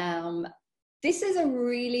 This is a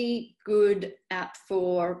really good app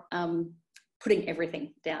for putting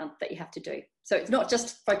everything down that you have to do. So it's not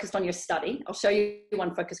just focused on your study. I'll show you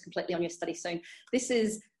one focused completely on your study soon. This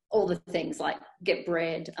is all the things like get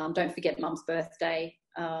bread, don't forget mum's birthday,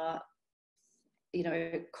 you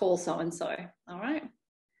know, call so-and-so, all right?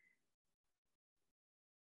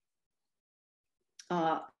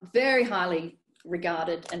 Very highly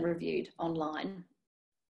regarded and reviewed online.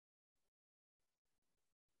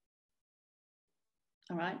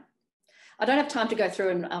 All right. I don't have time to go through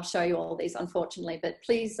and I'll show you all these, unfortunately, but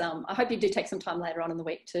please, I hope you do take some time later on in the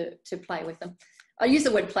week to play with them. I use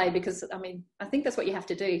the word play because, I mean, I think that's what you have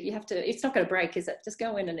to do. You have to, it's not going to break, is it? Just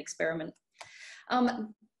go in and experiment.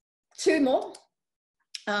 Two more.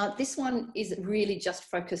 This one is really just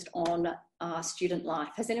focused on student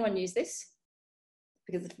life. Has anyone used this?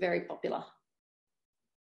 Because it's very popular.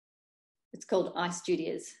 It's called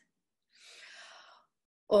iStudios.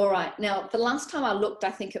 All right, now the last time I looked,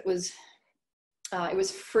 I think it was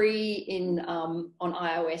free in on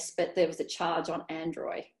iOS, but there was a charge on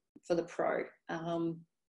Android for the Pro.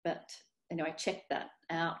 But anyway, check that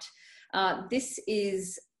out. This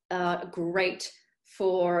is great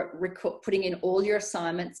for putting in all your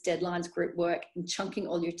assignments, deadlines, group work, and chunking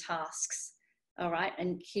all your tasks. All right,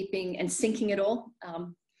 and keeping and syncing it all.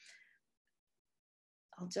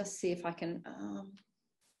 I'll just see if I can,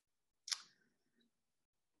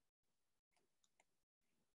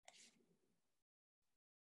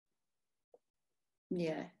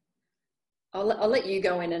 yeah. I'll let you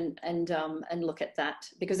go in and look at that,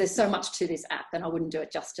 because there's so much to this app and I wouldn't do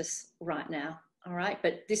it justice right now. All right,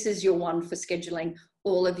 but this is your one for scheduling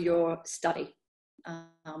all of your study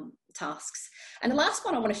tasks. And the last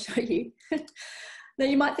one I want to show you, now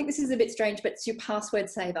you might think this is a bit strange, but it's your password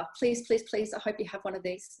saver. Please, please, please, I hope you have one of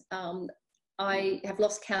these. I have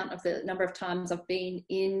lost count of the number of times I've been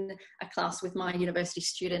in a class with my university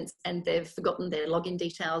students and they've forgotten their login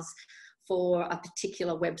details for a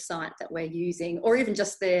particular website that we're using, or even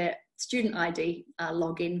just their student ID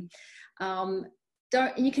login.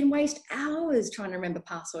 You can waste hours trying to remember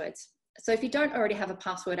passwords. So if you don't already have a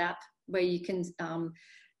password app where you can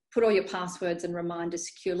put all your passwords and reminders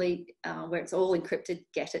securely, where it's all encrypted,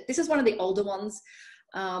 get it. This is one of the older ones.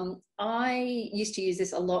 I used to use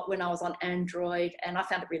this a lot when I was on Android and I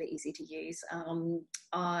found it really easy to use.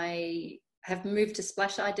 I have moved to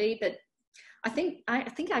Splash ID, but I think I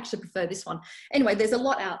actually prefer this one. Anyway, there's a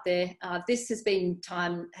lot out there. This has been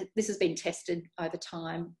tested over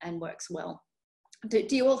time and works well. Do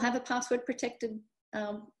you all have a password protected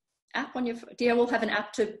app on your? Do you all have an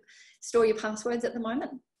app to store your passwords at the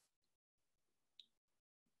moment?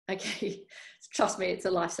 Okay, trust me, it's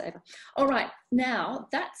a lifesaver. All right, now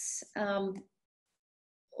that's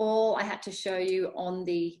all I had to show you on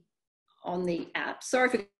the app. Sorry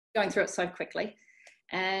for going through it so quickly,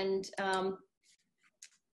 and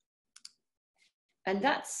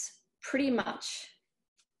that's pretty much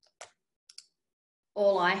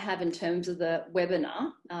all I have in terms of the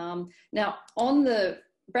webinar. Now on the,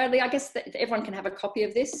 Bradley, I guess that everyone can have a copy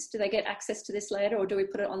of this. Do they get access to this later, or do we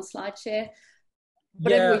put it on SlideShare?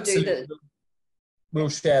 Whatever we do, we'll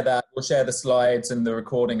share that. We'll share the slides and the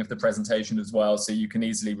recording of the presentation as well, so you can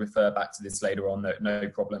easily refer back to this later on. No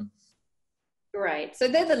problem. Great. So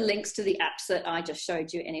they're the links to the apps that I just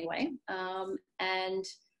showed you anyway.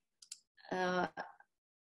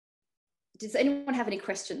 Does anyone have any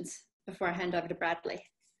questions before I hand over to Bradley,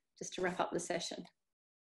 just to wrap up the session?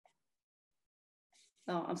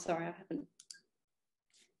 Oh, I'm sorry, I haven't.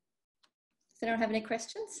 Does anyone have any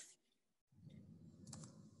questions?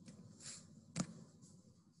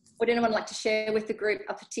 Would anyone like to share with the group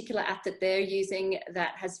a particular app that they're using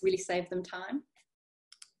that has really saved them time?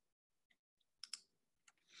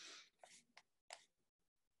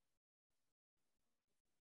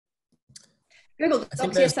 Google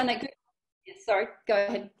Docs, yes, I know. Sorry, go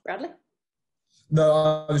ahead, Bradley.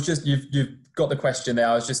 No, I was just, you've got the question there.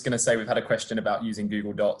 I was just going to say we've had a question about using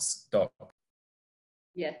Google Docs.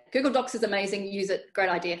 Yeah, Google Docs is amazing. Use it. Great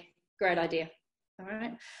idea. Great idea. All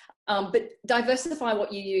right. But diversify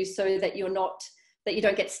what you use so that you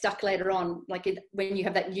don't get stuck later on, like when you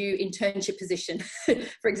have that new internship position,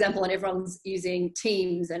 for example, and everyone's using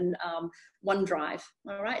Teams and OneDrive.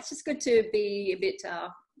 All right. It's just good to be a bit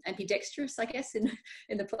ambidextrous, I guess, in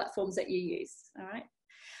the platforms that you use. All right.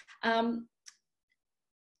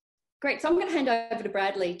 Great. So I'm going to hand over to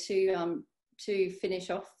Bradley to finish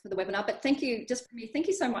off for the webinar. But thank you, just for me, thank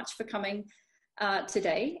you so much for coming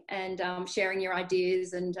today and sharing your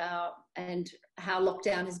ideas and how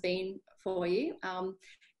lockdown has been for you.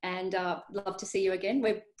 Love to see you again.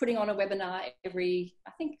 We're putting on a webinar every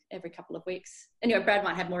couple of weeks. Anyway, Brad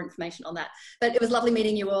might have more information on that. But it was lovely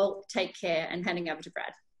meeting you all. Take care, and handing over to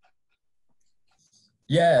Brad.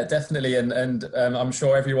 Yeah, definitely. And I'm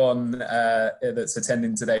sure everyone that's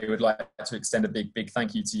attending today would like to extend a big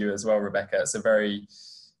thank you to you as well, Rebecca. It's a very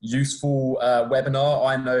useful webinar.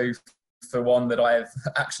 I know for one that I've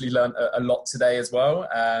actually learned a lot today as well.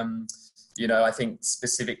 I think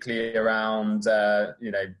specifically around,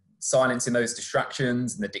 silencing those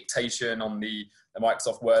distractions and the dictation on the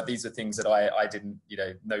Microsoft Word. These are things that I didn't,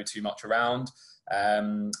 know too much around.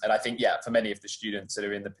 And I think, for many of the students that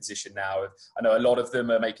are in the position now, I know a lot of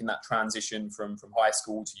them are making that transition from high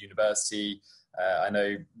school to university. I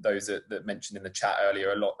know those that mentioned in the chat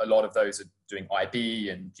earlier, a lot of those are doing IB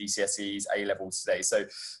and GCSEs, A-levels today. So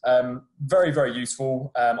very, very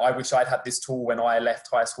useful. I wish I'd had this tool when I left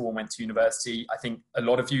high school and went to university. I think a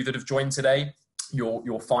lot of you that have joined today,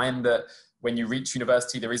 you'll find that when you reach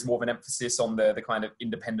university, there is more of an emphasis on the kind of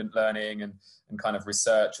independent learning and kind of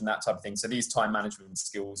research and that type of thing. So these time management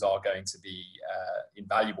skills are going to be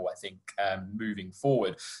invaluable, I think, moving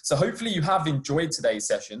forward. So hopefully you have enjoyed today's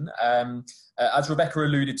session. As Rebecca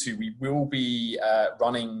alluded to, we will be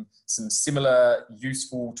running some similar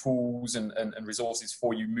useful tools and resources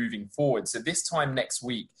for you moving forward. So this time next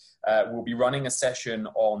week, we'll be running a session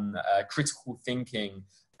on critical thinking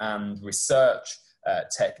and research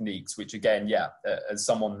techniques, which again, as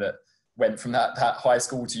someone that went from that high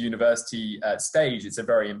school to university stage, it's a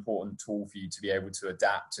very important tool for you to be able to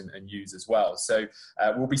adapt and use as well. So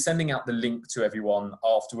we'll be sending out the link to everyone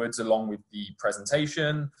afterwards, along with the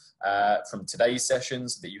presentation from today's session,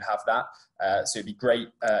 so that you have that. So it'd be great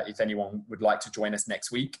if anyone would like to join us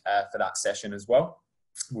next week for that session as well.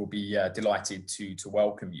 We'll be delighted to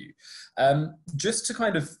welcome you. Just to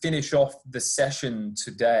kind of finish off the session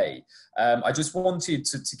today, I just wanted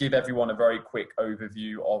to give everyone a very quick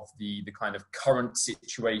overview of the kind of current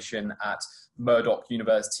situation at Murdoch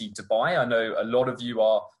University Dubai. I know a lot of you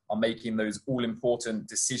are making those all-important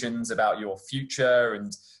decisions about your future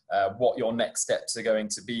and what your next steps are going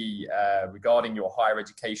to be regarding your higher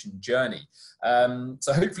education journey.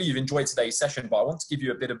 So hopefully you've enjoyed today's session, but I want to give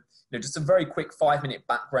you a bit of just a very quick 5-minute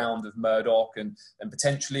background of Murdoch, and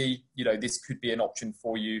potentially, this could be an option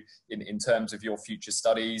for you in terms of your future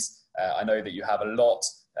studies. I know that you have a lot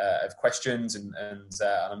of questions, and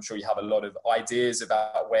I'm sure you have a lot of ideas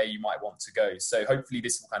about where you might want to go. So hopefully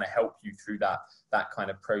this will kind of help you through that kind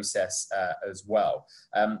of process as well.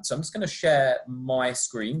 So I'm just going to share my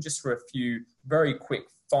screen just for a few very quick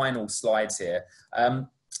final slides here.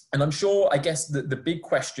 And I'm sure, I guess, the big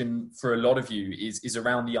question for a lot of you is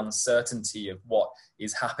around the uncertainty of what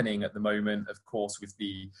is happening at the moment, of course, with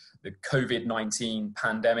the COVID-19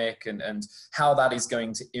 pandemic and how that is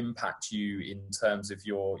going to impact you in terms of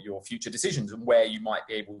your future decisions and where you might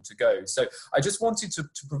be able to go. So I just wanted to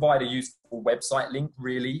provide a useful website link,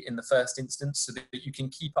 really, in the first instance, so that you can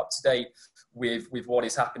keep up to date with what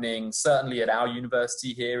is happening, certainly at our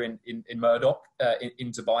university here in Murdoch,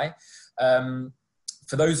 in Dubai.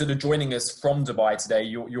 For those that are joining us from Dubai today,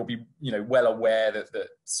 you'll be well aware that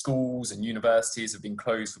schools and universities have been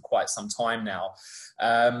closed for quite some time now.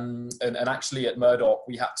 And actually at Murdoch,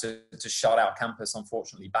 we had to shut our campus,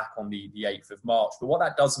 unfortunately, back on the 8th of March. But what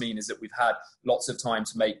that does mean is that we've had lots of time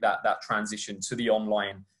to make that transition to the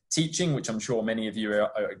online teaching, which I'm sure many of you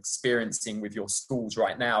are experiencing with your schools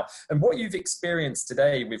right now. And what you've experienced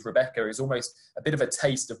today with Rebecca is almost a bit of a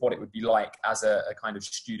taste of what it would be like as a kind of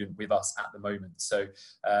student with us at the moment. So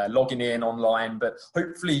logging in online, but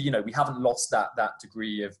hopefully, we haven't lost that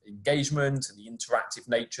degree of engagement and the interactive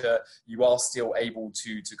nature. You are still able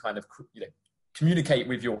to kind of, communicate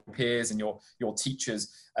with your peers and your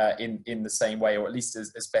teachers in the same way, or at least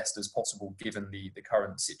as best as possible, given the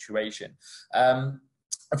current situation.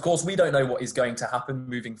 Of course, we don't know what is going to happen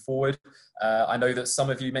moving forward. I know that some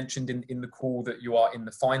of you mentioned in the call that you are in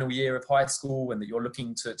the final year of high school and that you're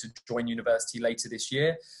looking to join university later this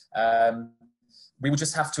year. We will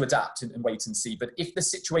just have to adapt and wait and see. But if the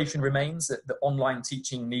situation remains that the online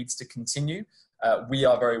teaching needs to continue, we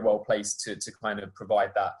are very well placed to kind of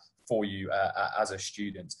provide that for you as a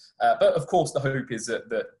student. But of course, the hope is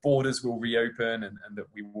that borders will reopen and that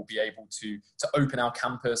we will be able to open our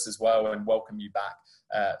campus as well and welcome you back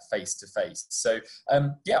face to face. So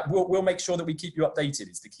we'll make sure that we keep you updated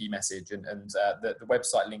is the key message, and the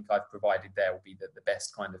website link I've provided there will be the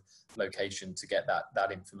best kind of location to get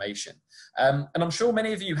that information. And I'm sure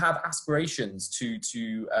many of you have aspirations to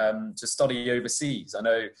study overseas. I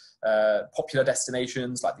know popular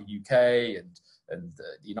destinations like the UK and the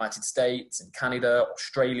United States and Canada,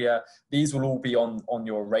 Australia, these will all be on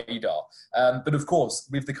your radar. But of course,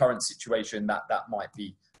 with the current situation, that might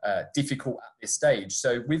be difficult at this stage.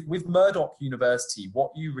 So with Murdoch University,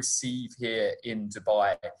 what you receive here in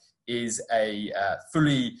Dubai is a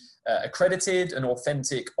fully accredited and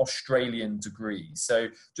authentic Australian degree. So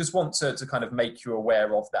just want to kind of make you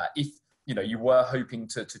aware of that. If you were hoping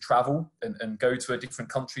to travel and go to a different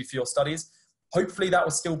country for your studies, hopefully that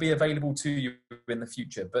will still be available to you in the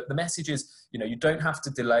future. But the message is, you don't have to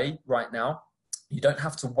delay right now. You don't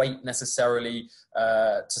have to wait necessarily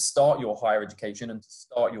to start your higher education and to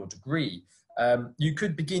start your degree. You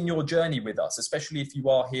could begin your journey with us, especially if you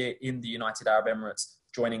are here in the United Arab Emirates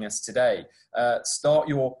joining us today. Start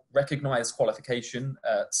your recognized qualification,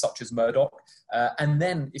 such as Murdoch. And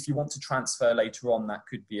then if you want to transfer later on, that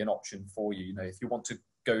could be an option for you. If you want to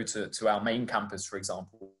go to our main campus, for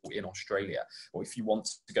example, in Australia, or if you want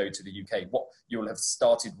to go to the UK, what you'll have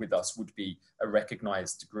started with us would be a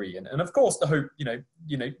recognized degree. And of course, the hope,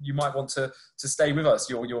 you might want to stay with us.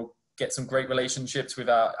 You'll get some great relationships with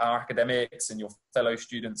our academics and your fellow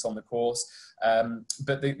students on the course.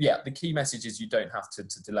 But the key message is you don't have to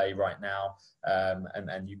delay right now,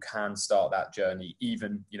 and you can start that journey,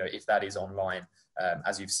 even, if that is online.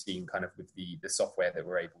 As you've seen kind of with the software that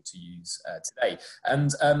we're able to use today.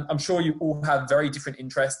 And I'm sure you all have very different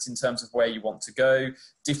interests in terms of where you want to go.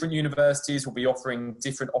 Different universities will be offering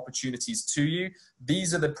different opportunities to you.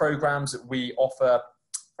 These are the programs that we offer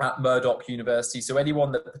at Murdoch University. So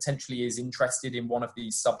anyone that potentially is interested in one of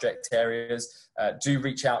these subject areas, do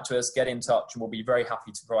reach out to us, get in touch, and we'll be very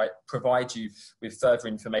happy to provide you with further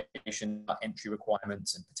information about entry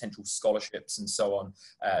requirements and potential scholarships and so on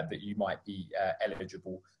that you might be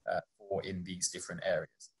eligible for in these different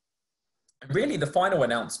areas. And really, the final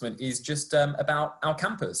announcement is just about our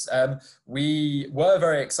campus. We were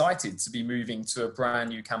very excited to be moving to a brand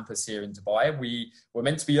new campus here in Dubai. We were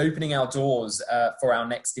meant to be opening our doors for our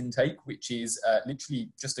next intake, which is literally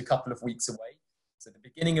just a couple of weeks away. So the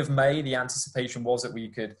beginning of May, the anticipation was that we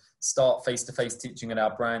could start face-to-face teaching at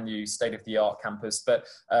our brand new state-of-the-art campus. But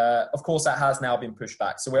of course, that has now been pushed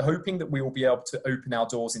back. So we're hoping that we will be able to open our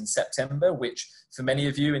doors in September, which for many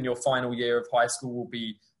of you in your final year of high school will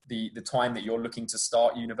be the time that you're looking to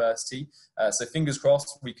start university. So fingers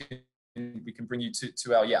crossed we can bring you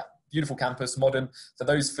to our beautiful campus, modern. For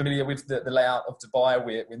those familiar with the layout of Dubai,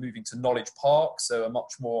 we're moving to Knowledge Park, so a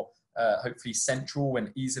much more hopefully central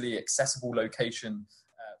and easily accessible location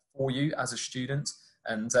for you as a student.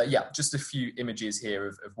 And just a few images here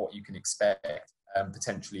of what you can expect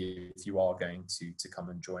potentially if you are going to come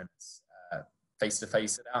and join us face to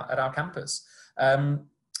face at our campus.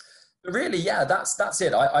 But really, that's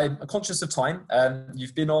it. I'm conscious of time.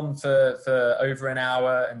 You've been on for over an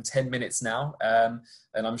hour and 10 minutes now.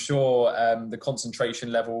 And I'm sure the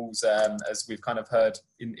concentration levels, as we've kind of heard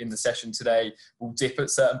in the session today, will dip at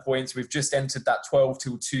certain points. We've just entered that 12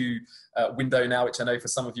 till 2 window now, which I know for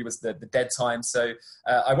some of you was the dead time. So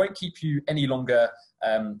I won't keep you any longer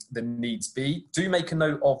than needs be. Do make a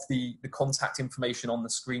note of the contact information on the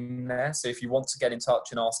screen there. So if you want to get in touch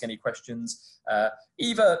and ask any questions,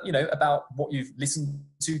 either about what you've listened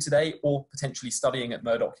to today or potentially studying at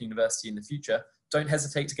Murdoch University in the future, don't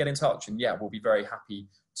hesitate to get in touch. And we'll be very happy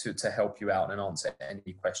to help you out and answer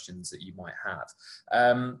any questions that you might have.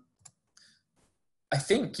 I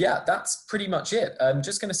think, that's pretty much it. I'm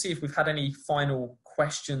just going to see if we've had any final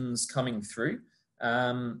questions coming through.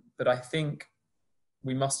 But I think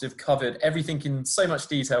we must have covered everything in so much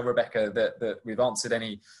detail, Rebecca, that we've answered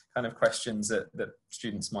any kind of questions that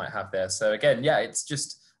students might have there. So again, it's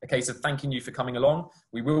just a case of thanking you for coming along.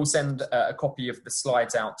 We will send a copy of the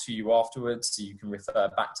slides out to you afterwards, so you can refer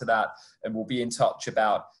back to that, and we'll be in touch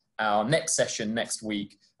about our next session next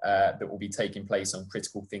week that will be taking place on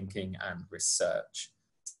critical thinking and research.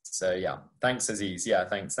 So thanks, Aziz.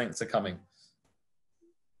 Thanks for coming.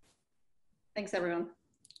 Thanks, everyone.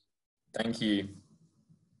 Thank you.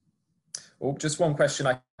 Oh, just one question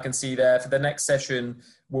I can see there. For the next session,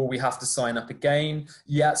 will we have to sign up again?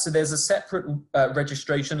 So there's a separate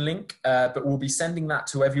registration link, but we'll be sending that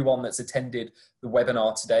to everyone that's attended the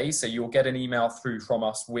webinar today. So you'll get an email through from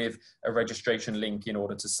us with a registration link in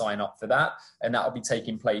order to sign up for that. And that will be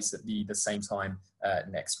taking place at the same time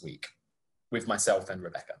next week with myself and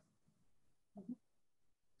Rebecca.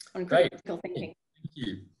 On critical thinking. Thank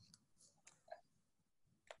you.